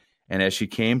 And as she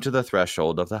came to the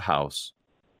threshold of the house,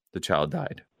 the child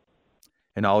died.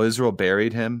 And all Israel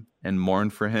buried him and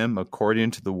mourned for him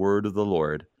according to the word of the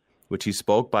Lord, which he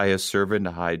spoke by his servant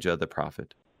Ahijah the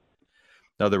prophet.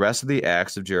 Now the rest of the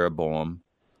acts of Jeroboam,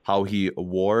 how he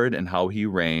warred and how he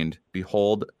reigned,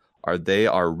 behold, they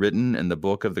are written in the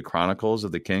book of the Chronicles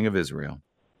of the king of Israel.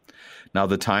 Now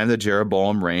the time that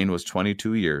Jeroboam reigned was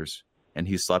 22 years, and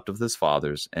he slept with his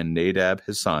fathers, and Nadab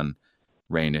his son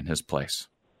reigned in his place.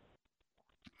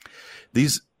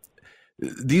 These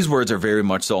words are very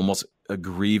much so almost a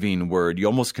grieving word. You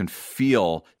almost can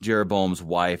feel Jeroboam's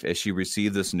wife as she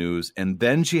received this news, and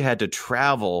then she had to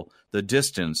travel the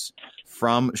distance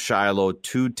from Shiloh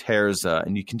to Tirzah,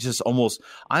 and you can just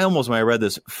I almost, when I read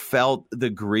this, felt the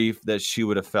grief that she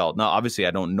would have felt. Now, obviously,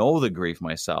 I don't know the grief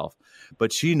myself,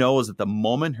 but she knows that the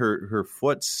moment her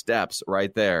foot steps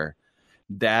right there,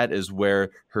 that is where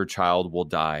her child will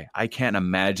die. I can't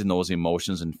imagine those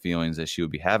emotions and feelings that she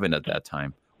would be having at that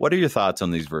time. What are your thoughts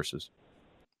on these verses?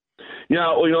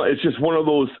 Yeah, well, it's just one of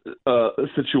those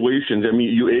situations. I mean,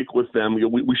 you ache with them.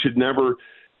 We should never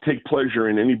take pleasure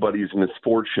in anybody's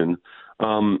misfortune.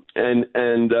 And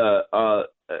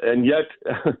yet,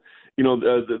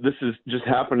 this is just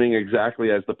happening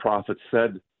exactly as the prophet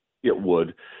said it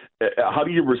would. How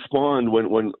do you respond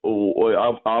when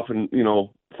I've often,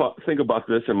 think about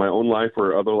this in my own life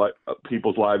or other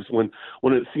people's lives when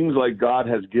it seems like God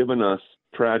has given us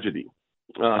tragedy?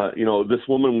 This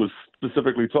woman was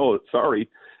specifically told, sorry,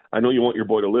 I know you want your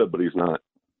boy to live, but he's not,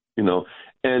 the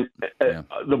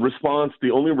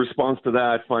only response to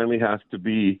that finally has to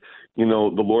be, the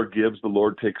Lord gives, the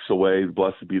Lord takes away,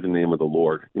 blessed be the name of the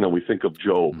Lord. We think of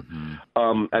Job.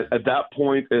 Mm-hmm. At that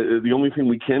point, the only thing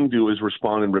we can do is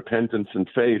respond in repentance and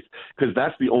faith, because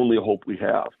that's the only hope we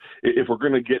have. If we're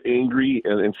going to get angry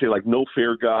and say, like, no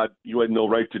fair God, you had no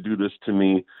right to do this to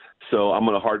me, so I'm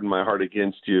going to harden my heart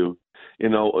against you,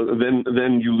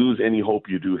 then you lose any hope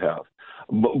you do have.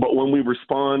 But when we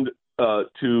respond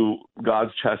to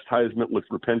God's chastisement with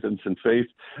repentance and faith,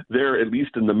 there, at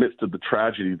least in the midst of the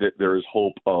tragedy, that there is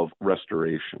hope of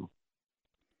restoration.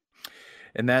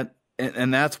 And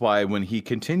that's why when he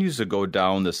continues to go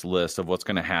down this list of what's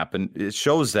going to happen, it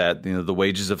shows that the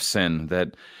wages of sin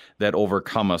that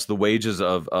overcome us, the wages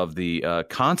of the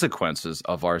consequences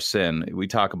of our sin. We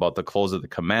talk about the close of the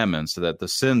commandments, so that the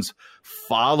sins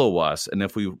follow us, and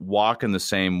if we walk in the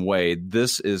same way,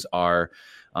 this is our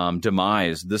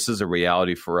demise. This is a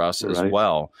reality for us as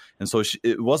well. And so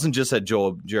it wasn't just that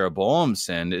Jeroboam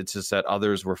sinned, it's just that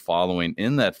others were following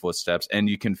in that footsteps, and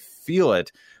you can feel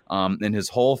it in his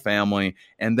whole family.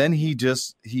 And then he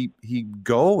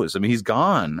goes. I mean, he's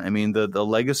gone. I mean, the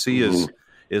legacy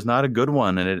is not a good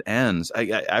one, and it ends.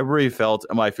 I really felt,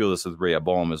 I feel this with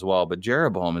Rehoboam as well, but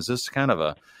Jeroboam is just kind of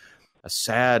a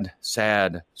sad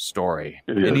story.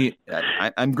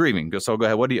 I'm grieving. So go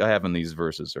ahead. What do you have in these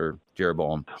verses, or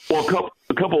Jeroboam? Well,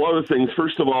 a couple other things.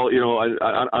 First of all,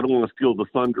 I don't want to steal the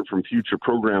thunder from future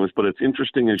programs, but it's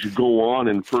interesting as you go on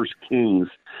in 1 Kings,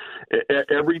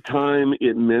 every time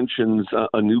it mentions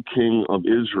a new king of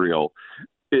Israel,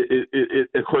 it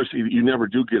of course, you never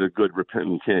do get a good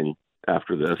repentant king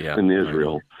after this in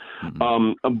Israel.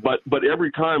 Mm-hmm. But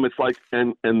every time it's like,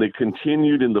 and they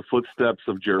continued in the footsteps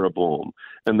of Jeroboam,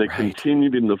 and they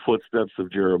continued in the footsteps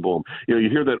of Jeroboam. You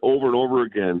hear that over and over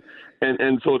again.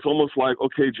 And so it's almost like,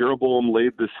 okay, Jeroboam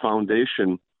laid this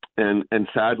foundation, and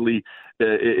sadly,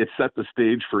 it set the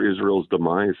stage for Israel's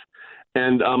demise.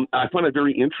 And I find it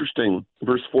very interesting,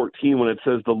 verse 14, when it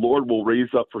says, the Lord will raise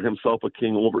up for himself a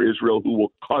king over Israel who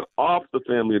will cut off the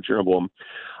family of Jeroboam.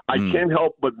 I can't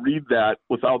help but read that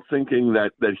without thinking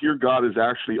that here God is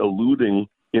actually alluding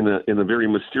in a very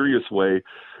mysterious way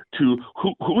to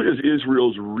who is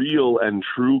Israel's real and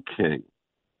true king?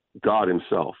 God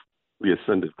himself, the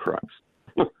ascended Christ.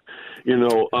 And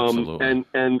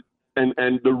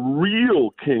the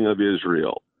real king of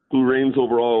Israel, who reigns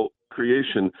over all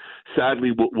creation,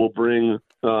 sadly will bring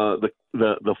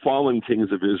the fallen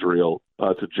kings of Israel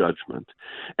to judgment.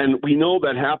 And we know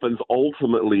that happens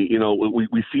ultimately.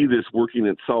 We see this working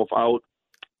itself out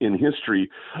in history,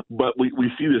 but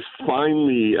we see this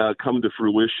finally come to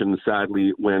fruition,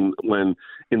 sadly, when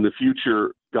in the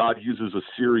future God uses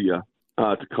Assyria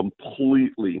to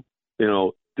completely,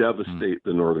 devastate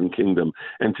the northern kingdom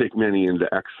and take many into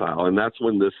exile. And that's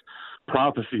when this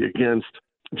prophecy against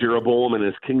Jeroboam and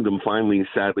his kingdom finally,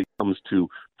 sadly, comes to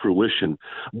fruition.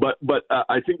 But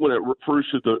I think when it refers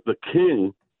to the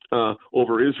king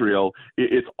over Israel,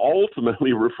 it's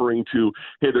ultimately referring to,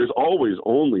 hey, there's always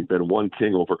only been one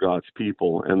king over God's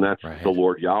people, and that's the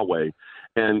Lord Yahweh.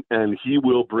 And he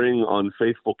will bring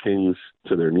unfaithful kings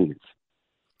to their knees.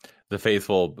 The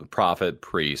faithful prophet,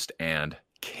 priest, and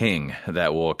king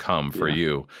that will come for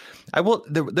you.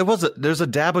 There's a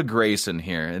dab of grace in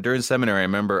here. And during seminary, I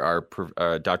remember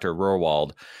our Dr.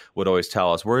 Rohrwald would always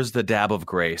tell us, where's the dab of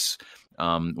grace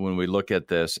when we look at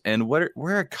this? And where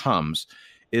it comes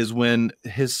is when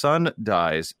his son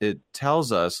dies, it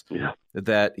tells us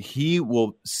that he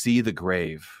will see the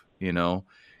grave,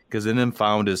 because in him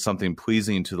found is something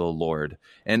pleasing to the Lord.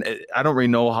 And I don't really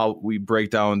know how we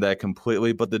break down that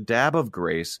completely, but the dab of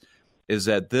grace is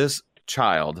that this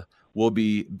child will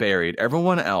be buried.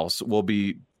 Everyone else will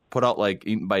be put out like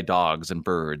eaten by dogs and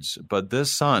birds, but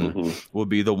this son will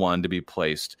be the one to be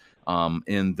placed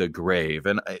in the grave.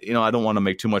 And, I don't want to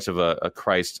make too much of a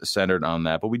Christ centered on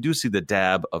that, but we do see the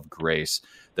dab of grace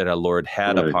that our Lord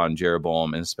had upon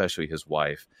Jeroboam and especially his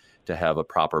wife to have a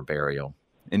proper burial.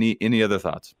 Any other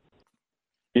thoughts?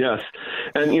 Yes.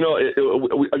 And, we want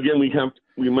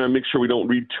to make sure we don't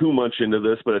read too much into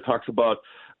this, but it talks about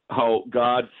how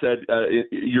God said,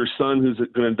 your son who's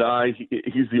going to die,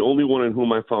 he's the only one in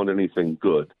whom I found anything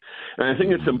good. And I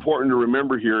think it's important to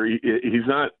remember here, he's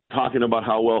not talking about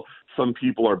how, well, some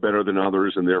people are better than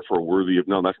others and therefore worthy of,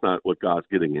 no, that's not what God's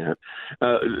getting at.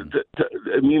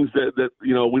 It means that,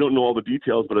 we don't know all the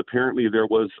details, but apparently there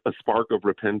was a spark of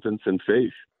repentance and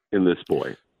faith in this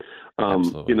boy. In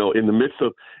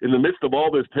the midst of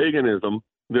all this paganism,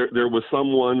 there was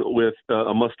someone with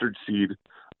a mustard seed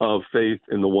of faith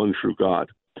in the one true God,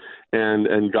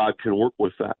 and God can work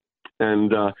with that.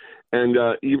 And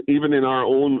even in our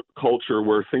own culture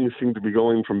where things seem to be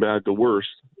going from bad to worse,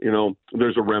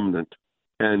 there's a remnant,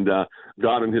 and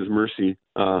God in his mercy,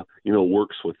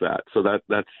 works with that. So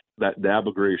that's that dab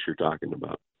of grace you're talking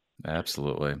about.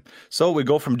 Absolutely. So we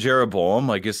go from Jeroboam,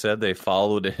 like you said, they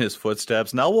followed in his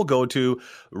footsteps. Now we'll go to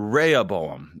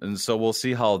Rehoboam. And so we'll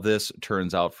see how this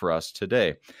turns out for us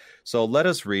today. So let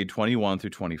us read 21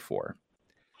 through 24.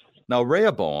 Now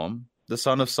Rehoboam, the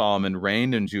son of Solomon,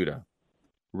 reigned in Judah.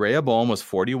 Rehoboam was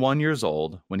 41 years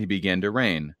old when he began to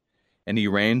reign, and he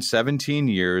reigned 17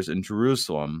 years in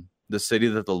Jerusalem, the city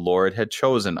that the Lord had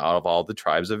chosen out of all the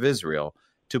tribes of Israel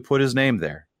to put his name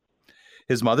there.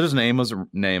 His mother's name was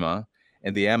Naamah,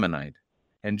 and the Ammonite.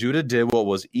 And Judah did what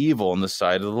was evil in the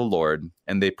sight of the Lord,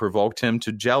 and they provoked him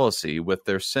to jealousy with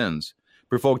their sins,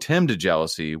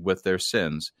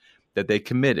 that they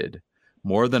committed,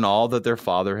 more than all that their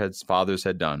fathers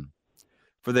had done.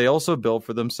 For they also built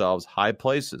for themselves high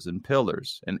places and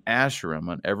pillars and Asherim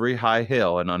on every high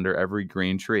hill and under every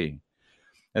green tree.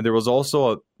 And there was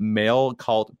also a male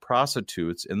cult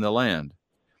prostitutes in the land.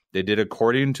 They did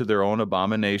according to their own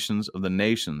abominations of the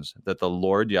nations that the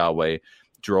Lord Yahweh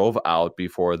drove out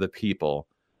before the people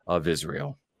of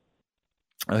Israel.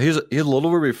 Now here's a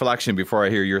little reflection before I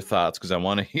hear your thoughts, because I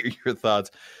want to hear your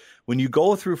thoughts. When you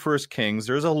go through 1 Kings,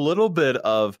 there's a little bit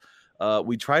of,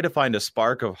 we try to find a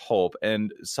spark of hope.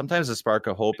 And sometimes the spark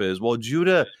of hope is, well,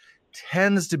 Judah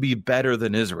tends to be better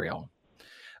than Israel.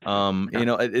 Do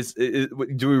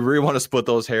we really want to split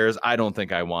those hairs? I don't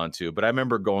think I want to, but I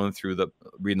remember going through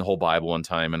reading the whole Bible one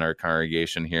time in our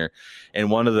congregation here.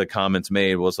 And one of the comments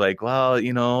made was like, well,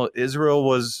 Israel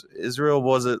was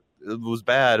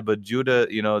bad, but Judah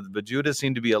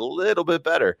seemed to be a little bit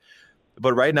better.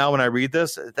 But right now, when I read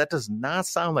this, that does not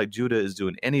sound like Judah is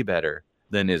doing any better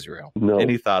than Israel. No.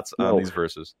 Any thoughts on these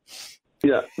verses?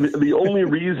 Yeah. The only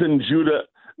reason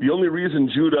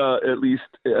Judah, at least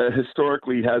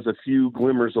historically, has a few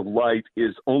glimmers of light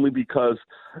is only because,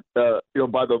 by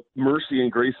the mercy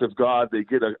and grace of God, they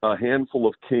get a handful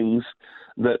of kings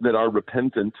that are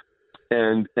repentant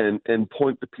and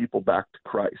point the people back to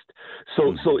Christ.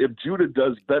 So if Judah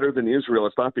does better than Israel,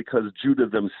 it's not because Judah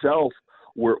themselves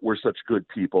were such good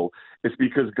people. It's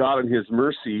because God in his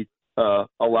mercy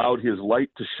allowed his light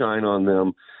to shine on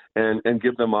them and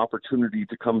give them opportunity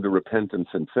to come to repentance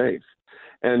and faith.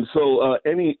 And so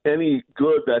any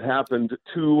good that happened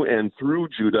to and through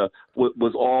Judah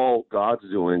was all God's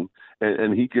doing,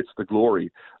 and he gets the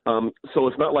glory. So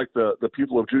it's not like the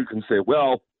people of Judah can say,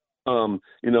 well,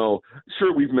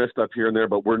 sure, we've messed up here and there,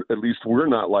 but we're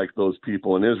not like those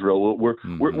people in Israel. We're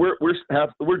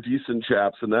decent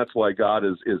chaps, and that's why God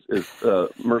is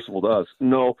merciful to us.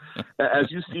 No, as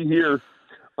you see here,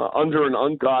 under an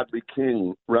ungodly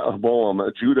king, Rehoboam,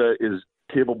 Judah is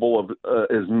capable of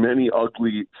as many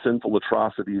ugly, sinful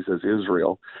atrocities as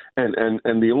Israel, and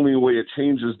the only way it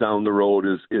changes down the road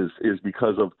is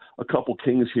because of a couple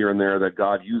kings here and there that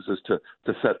God uses to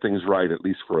set things right, at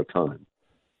least for a time.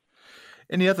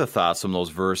 Any other thoughts on those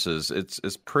verses?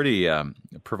 It's pretty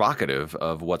provocative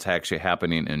of what's actually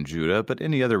happening in Judah, but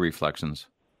any other reflections?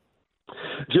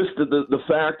 Just the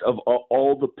fact of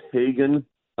all the pagan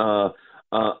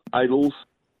idols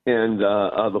and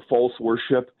the false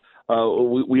worship.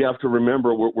 We have to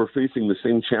remember we're facing the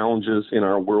same challenges in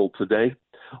our world today,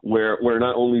 where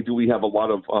not only do we have a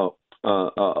lot of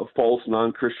false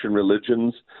non-Christian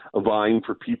religions vying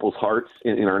for people's hearts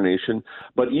in our nation,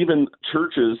 but even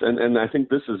churches, and I think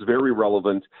this is very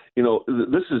relevant.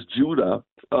 This is Judah,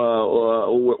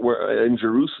 where in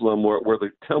Jerusalem, where the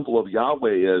temple of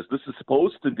Yahweh is. This is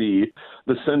supposed to be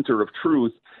the center of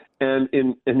truth. And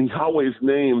in Yahweh's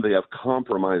name, they have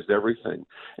compromised everything.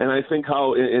 And I think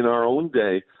how in our own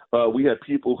day, we had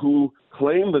people who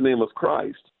claim the name of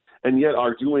Christ and yet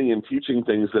are doing and teaching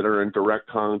things that are in direct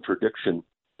contradiction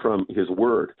from his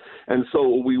word. And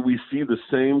so we see the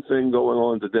same thing going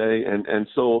on today. And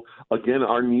so, again,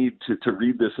 our need to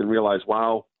read this and realize,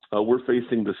 wow, we're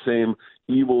facing the same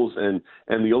evils, and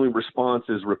the only response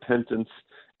is repentance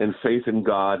and faith in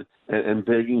God and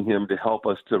begging him to help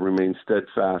us to remain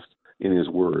steadfast in his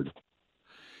word.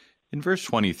 In verse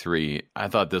 23, I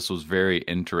thought this was very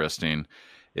interesting,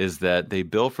 is that they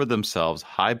built for themselves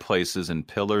high places and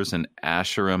pillars and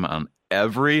Asherim on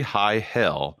every high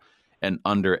hill and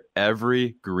under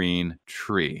every green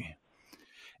tree.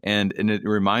 And it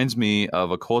reminds me of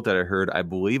a quote that I heard, I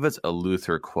believe it's a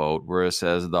Luther quote, where it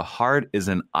says, the heart is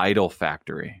an idol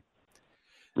factory.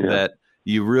 Yeah. That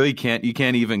you can't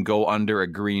even go under a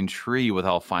green tree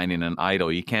without finding an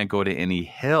idol. You can't go to any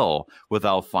hill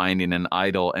without finding an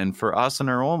idol. And for us in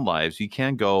our own lives, you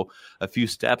can't go a few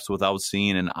steps without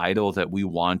seeing an idol that we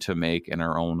want to make in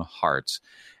our own hearts.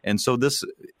 And so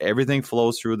everything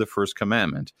flows through the first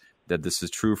commandment, that this is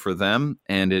true for them.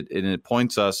 And it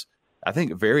points us, I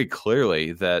think, very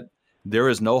clearly that there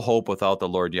is no hope without the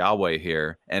Lord Yahweh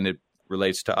here. And it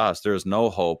relates to us. There is no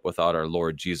hope without our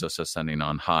Lord Jesus ascending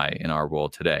on high in our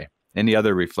world today. Any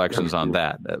other reflections on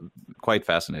that? Quite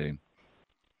fascinating.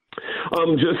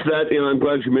 Just that, I'm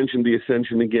glad you mentioned the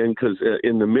ascension again, because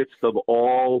in the midst of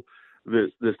all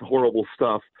this horrible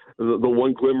stuff, the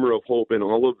one glimmer of hope in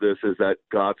all of this is that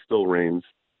God still reigns.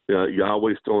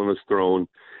 Yahweh's still on his throne.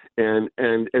 And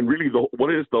really,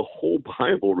 what is the whole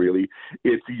Bible, really?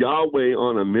 It's Yahweh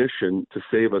on a mission to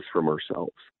save us from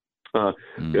ourselves.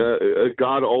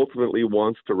 God ultimately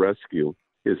wants to rescue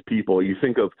his people. You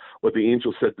think of what the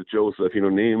angel said to Joseph,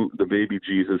 name the baby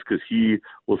Jesus because he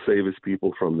will save his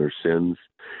people from their sins.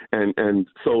 And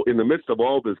so in the midst of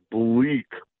all this bleak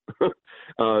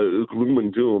gloom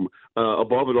and doom,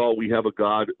 above it all, we have a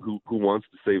God who wants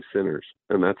to save sinners,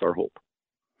 and that's our hope.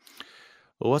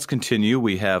 Well, let's continue.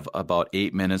 We have about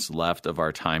 8 minutes left of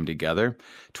our time together,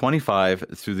 25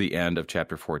 through the end of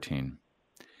chapter 14.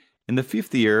 In the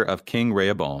 5th year of King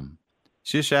Rehoboam,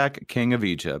 Shishak, king of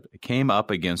Egypt, came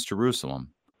up against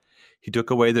Jerusalem. He took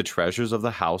away the treasures of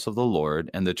the house of the Lord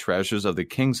and the treasures of the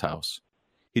king's house.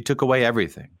 He took away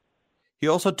everything. He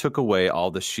also took away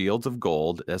all the shields of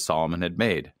gold that Solomon had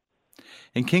made.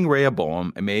 And King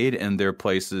Rehoboam made in their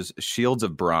places shields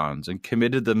of bronze and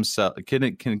committed them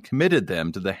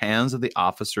to the hands of the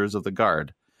officers of the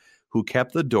guard, who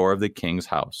kept the door of the king's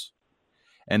house.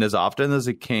 And as often as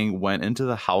the king went into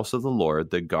the house of the Lord,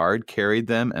 the guard carried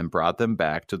them and brought them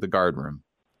back to the guardroom.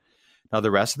 Now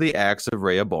the rest of the acts of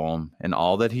Rehoboam and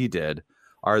all that he did,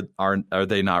 are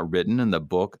they not written in the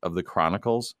book of the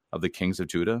Chronicles of the kings of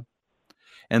Judah?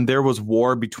 And there was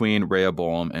war between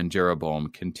Rehoboam and Jeroboam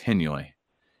continually.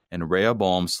 And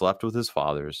Rehoboam slept with his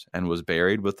fathers and was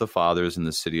buried with the fathers in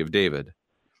the city of David.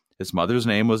 His mother's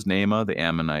name was Naamah the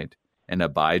Ammonite, and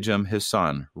Abijam his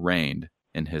son reigned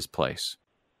in his place.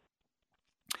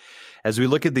 As we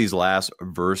look at these last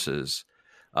verses,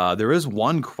 There is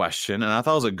one question, and I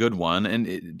thought it was a good one, and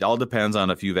it all depends on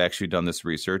if you've actually done this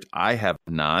research. I have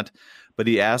not, but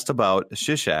he asked about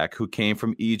Shishak, who came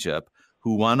from Egypt,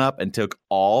 who went up and took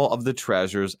all of the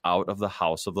treasures out of the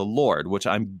house of the Lord, which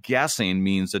I'm guessing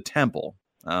means the temple.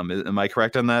 Am I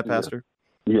correct on that, Pastor?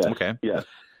 Yes. Okay. Yes.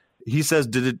 He says,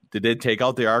 did it take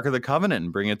out the Ark of the Covenant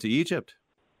and bring it to Egypt?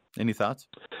 Any thoughts?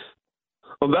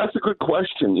 Well, that's a good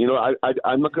question.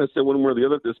 I'm not going to say one way or the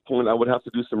other at this point. I would have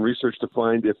to do some research to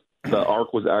find if the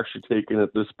Ark was actually taken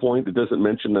at this point. It doesn't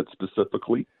mention that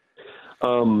specifically.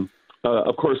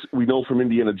 Of course, we know from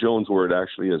Indiana Jones where it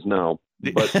actually is now.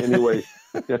 But anyway,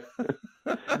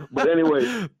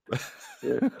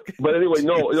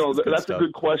 no, that's a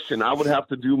good question. I would have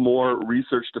to do more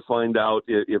research to find out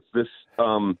if this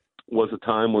was a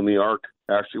time when the Ark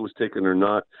actually was taken or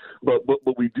not. But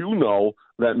we do know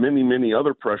that many, many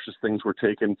other precious things were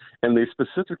taken, and they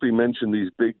specifically mentioned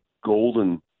these big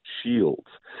golden shields.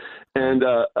 And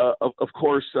of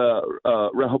course,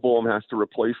 Rehoboam has to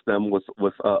replace them with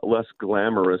less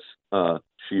glamorous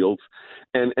shields.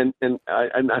 And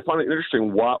I find it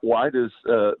interesting. Why does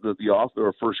the author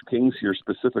of First Kings here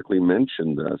specifically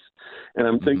mention this? And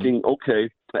I'm thinking, okay,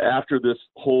 after this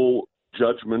whole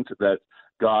judgment that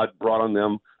God brought on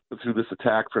them through this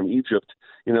attack from Egypt,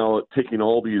 taking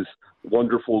all these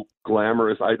wonderful,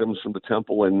 glamorous items from the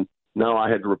temple, and now I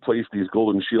had to replace these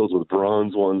golden shields with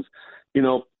bronze ones.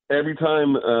 Every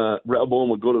time Rehoboam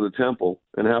would go to the temple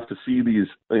and have to see these,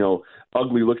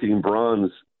 ugly-looking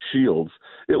bronze shields,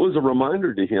 it was a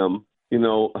reminder to him,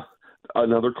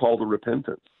 another call to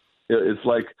repentance. It's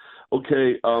like,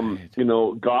 okay,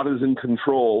 God is in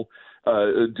control.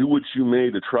 Do what you may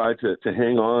to try to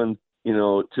hang on,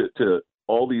 to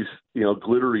all these,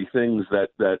 glittery things that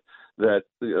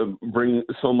bring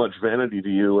so much vanity to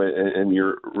you and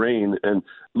your reign. And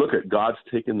look at God's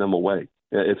taken them away.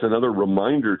 It's another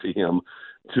reminder to him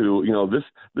to,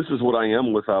 this is what I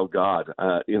am without God.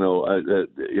 There's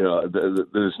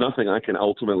nothing I can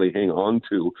ultimately hang on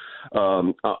to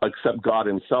except God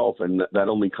himself. And that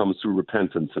only comes through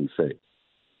repentance and faith.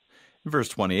 Verse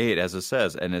 28, as it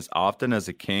says, and as often as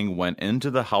the king went into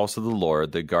the house of the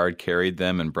Lord, the guard carried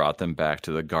them and brought them back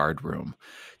to the guard room.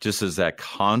 Just as that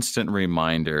constant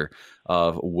reminder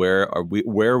of where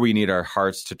we need our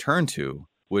hearts to turn to,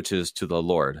 which is to the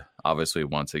Lord, obviously,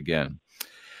 once again.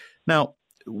 Now,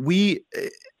 we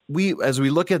as we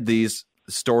look at these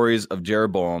stories of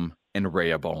Jeroboam and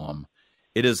Rehoboam,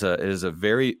 it is a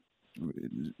very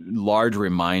large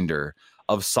reminder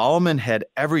of Solomon had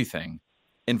everything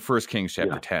in 1 Kings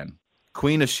chapter 10.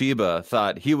 Queen of Sheba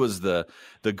thought he was the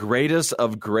greatest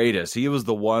of greatest. He was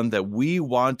the one that we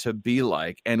want to be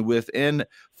like. And within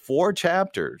 4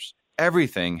 chapters,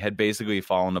 everything had basically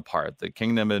fallen apart. The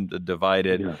kingdom had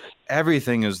divided. Yes.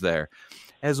 Everything is there.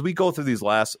 As we go through these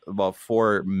last about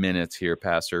 4 minutes here,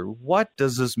 Pastor, what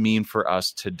does this mean for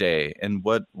us today? And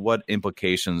what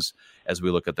implications as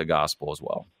we look at the gospel as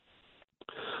well?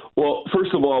 Well,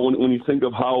 first of all, when you think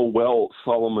of how well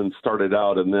Solomon started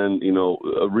out and then,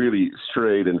 really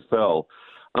strayed and fell,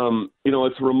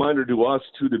 it's a reminder to us,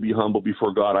 too, to be humble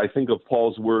before God. I think of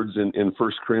Paul's words in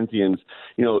 1 Corinthians,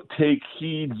 take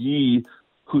heed ye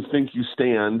who think you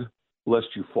stand,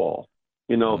 lest you fall.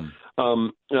 Just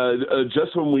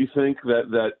when we think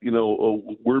that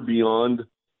we're beyond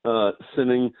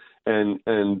sinning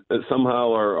and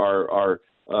somehow are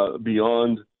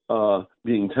beyond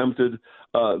being tempted,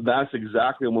 that's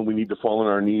exactly when we need to fall on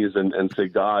our knees and say,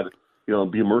 God,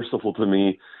 be merciful to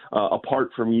me.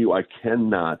 Apart from you, I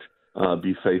cannot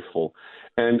be faithful.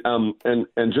 And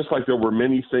just like there were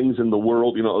many things in the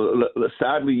world,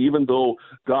 sadly, even though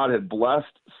God had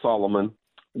blessed Solomon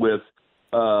with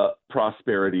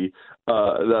prosperity,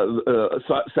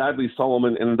 sadly,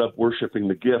 Solomon ended up worshiping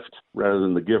the gift rather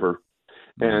than the giver.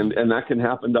 And that can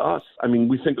happen to us. I mean,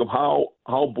 we think of how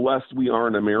blessed we are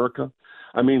in America.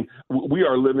 I mean, we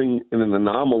are living in an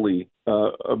anomaly,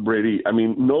 Brady. I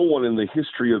mean, no one in the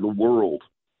history of the world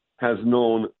has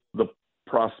known the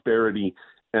prosperity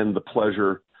and the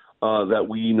pleasure that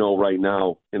we know right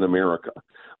now in America.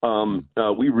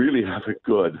 We really have it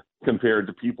good compared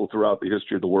to people throughout the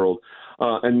history of the world.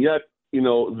 And yet,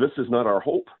 this is not our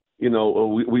hope. We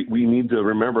need to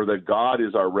remember that God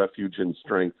is our refuge and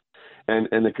strength,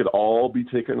 and it could all be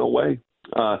taken away.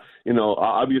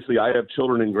 Obviously I have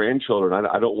children and grandchildren.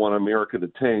 I don't want America to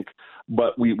tank,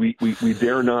 but we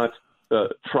dare not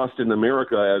trust in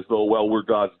America as though, well, we're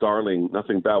God's darling.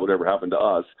 Nothing bad would ever happen to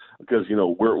us because,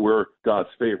 we're God's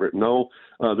favorite. No,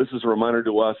 this is a reminder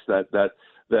to us that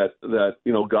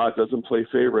God doesn't play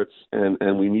favorites,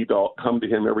 and we need to come to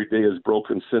him every day as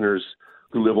broken sinners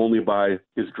who live only by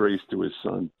his grace through his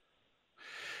Son.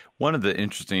 One of the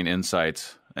interesting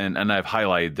insights, and I've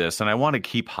highlighted this, and I want to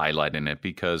keep highlighting it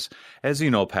because, as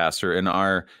you know, Pastor, in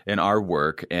our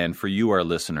work, and for you, our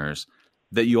listeners,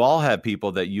 that you all have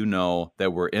people that you know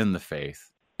that were in the faith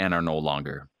and are no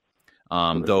longer.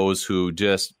 Those who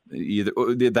just either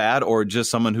that or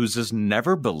just someone who's just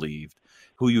never believed,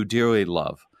 who you dearly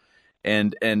love.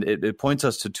 And it points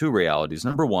us to two realities.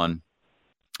 Number one,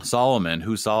 Solomon,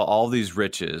 who saw all these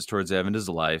riches towards the end of his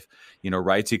life,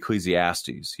 writes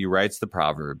Ecclesiastes. He writes the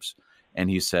Proverbs,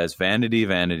 and he says, vanity,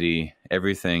 vanity,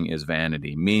 everything is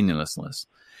vanity, meaninglessness.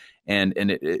 And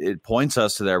it points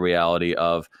us to that reality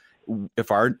of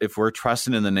if we're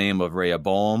trusting in the name of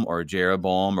Rehoboam or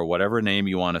Jeroboam or whatever name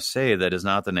you want to say that is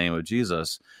not the name of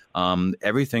Jesus,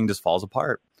 everything just falls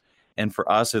apart. And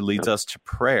for us, it leads us to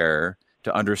prayer,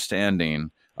 to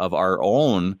understanding of our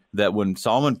own, that when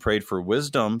Solomon prayed for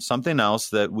wisdom, something else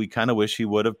that we kind of wish he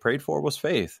would have prayed for was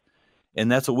faith.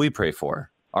 And that's what we pray for,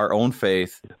 our own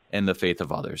faith and the faith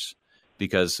of others.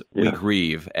 Because we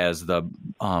grieve as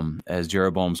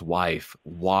Jeroboam's wife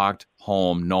walked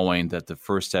home knowing that the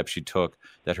first step she took,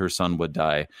 that her son would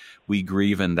die. We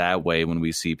grieve in that way when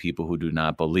we see people who do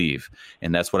not believe.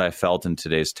 And that's what I felt in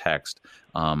today's text,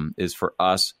 is for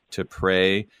us to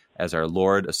pray as our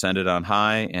Lord ascended on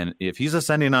high. And if he's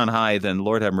ascending on high, then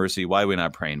Lord have mercy, why are we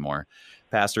not praying more?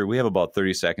 Pastor, we have about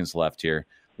 30 seconds left here.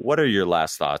 What are your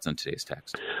last thoughts on today's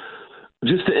text?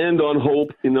 Just to end on hope,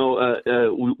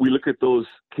 we look at those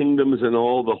kingdoms and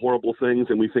all the horrible things,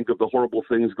 and we think of the horrible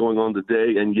things going on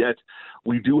today, and yet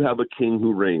we do have a king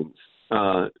who reigns,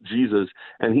 Jesus,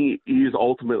 and he is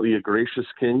ultimately a gracious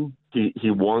king. He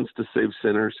wants to save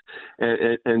sinners,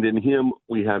 and in him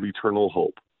we have eternal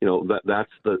hope.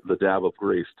 That's the dab of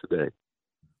grace today.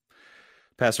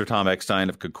 Pastor Tom Eckstein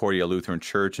of Concordia Lutheran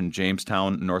Church in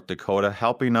Jamestown, North Dakota,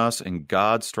 helping us in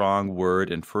God's strong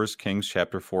word in 1 Kings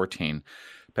chapter 14.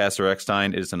 Pastor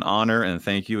Eckstein, it is an honor, and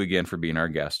thank you again for being our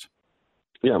guest.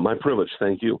 Yeah, my privilege.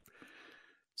 Thank you.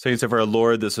 Saints of our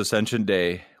Lord, this Ascension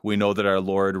Day, we know that our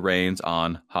Lord reigns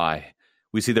on high.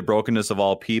 We see the brokenness of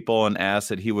all people and ask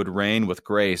that he would reign with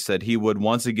grace, that he would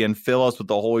once again fill us with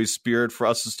the Holy Spirit for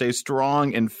us to stay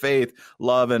strong in faith,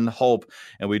 love, and hope.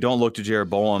 And we don't look to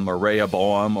Jeroboam or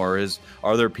Rehoboam or his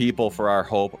other people for our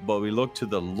hope, but we look to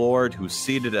the Lord who's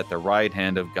seated at the right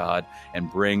hand of God and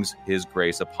brings his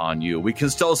grace upon you. We can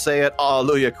still say it,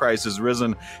 Alleluia, Christ is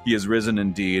risen. He is risen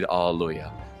indeed,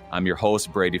 Alleluia. I'm your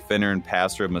host, Brady Finner, and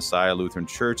pastor of Messiah Lutheran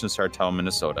Church in Sartell,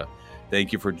 Minnesota.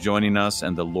 Thank you for joining us,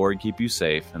 and the Lord keep you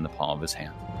safe in the palm of his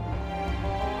hand.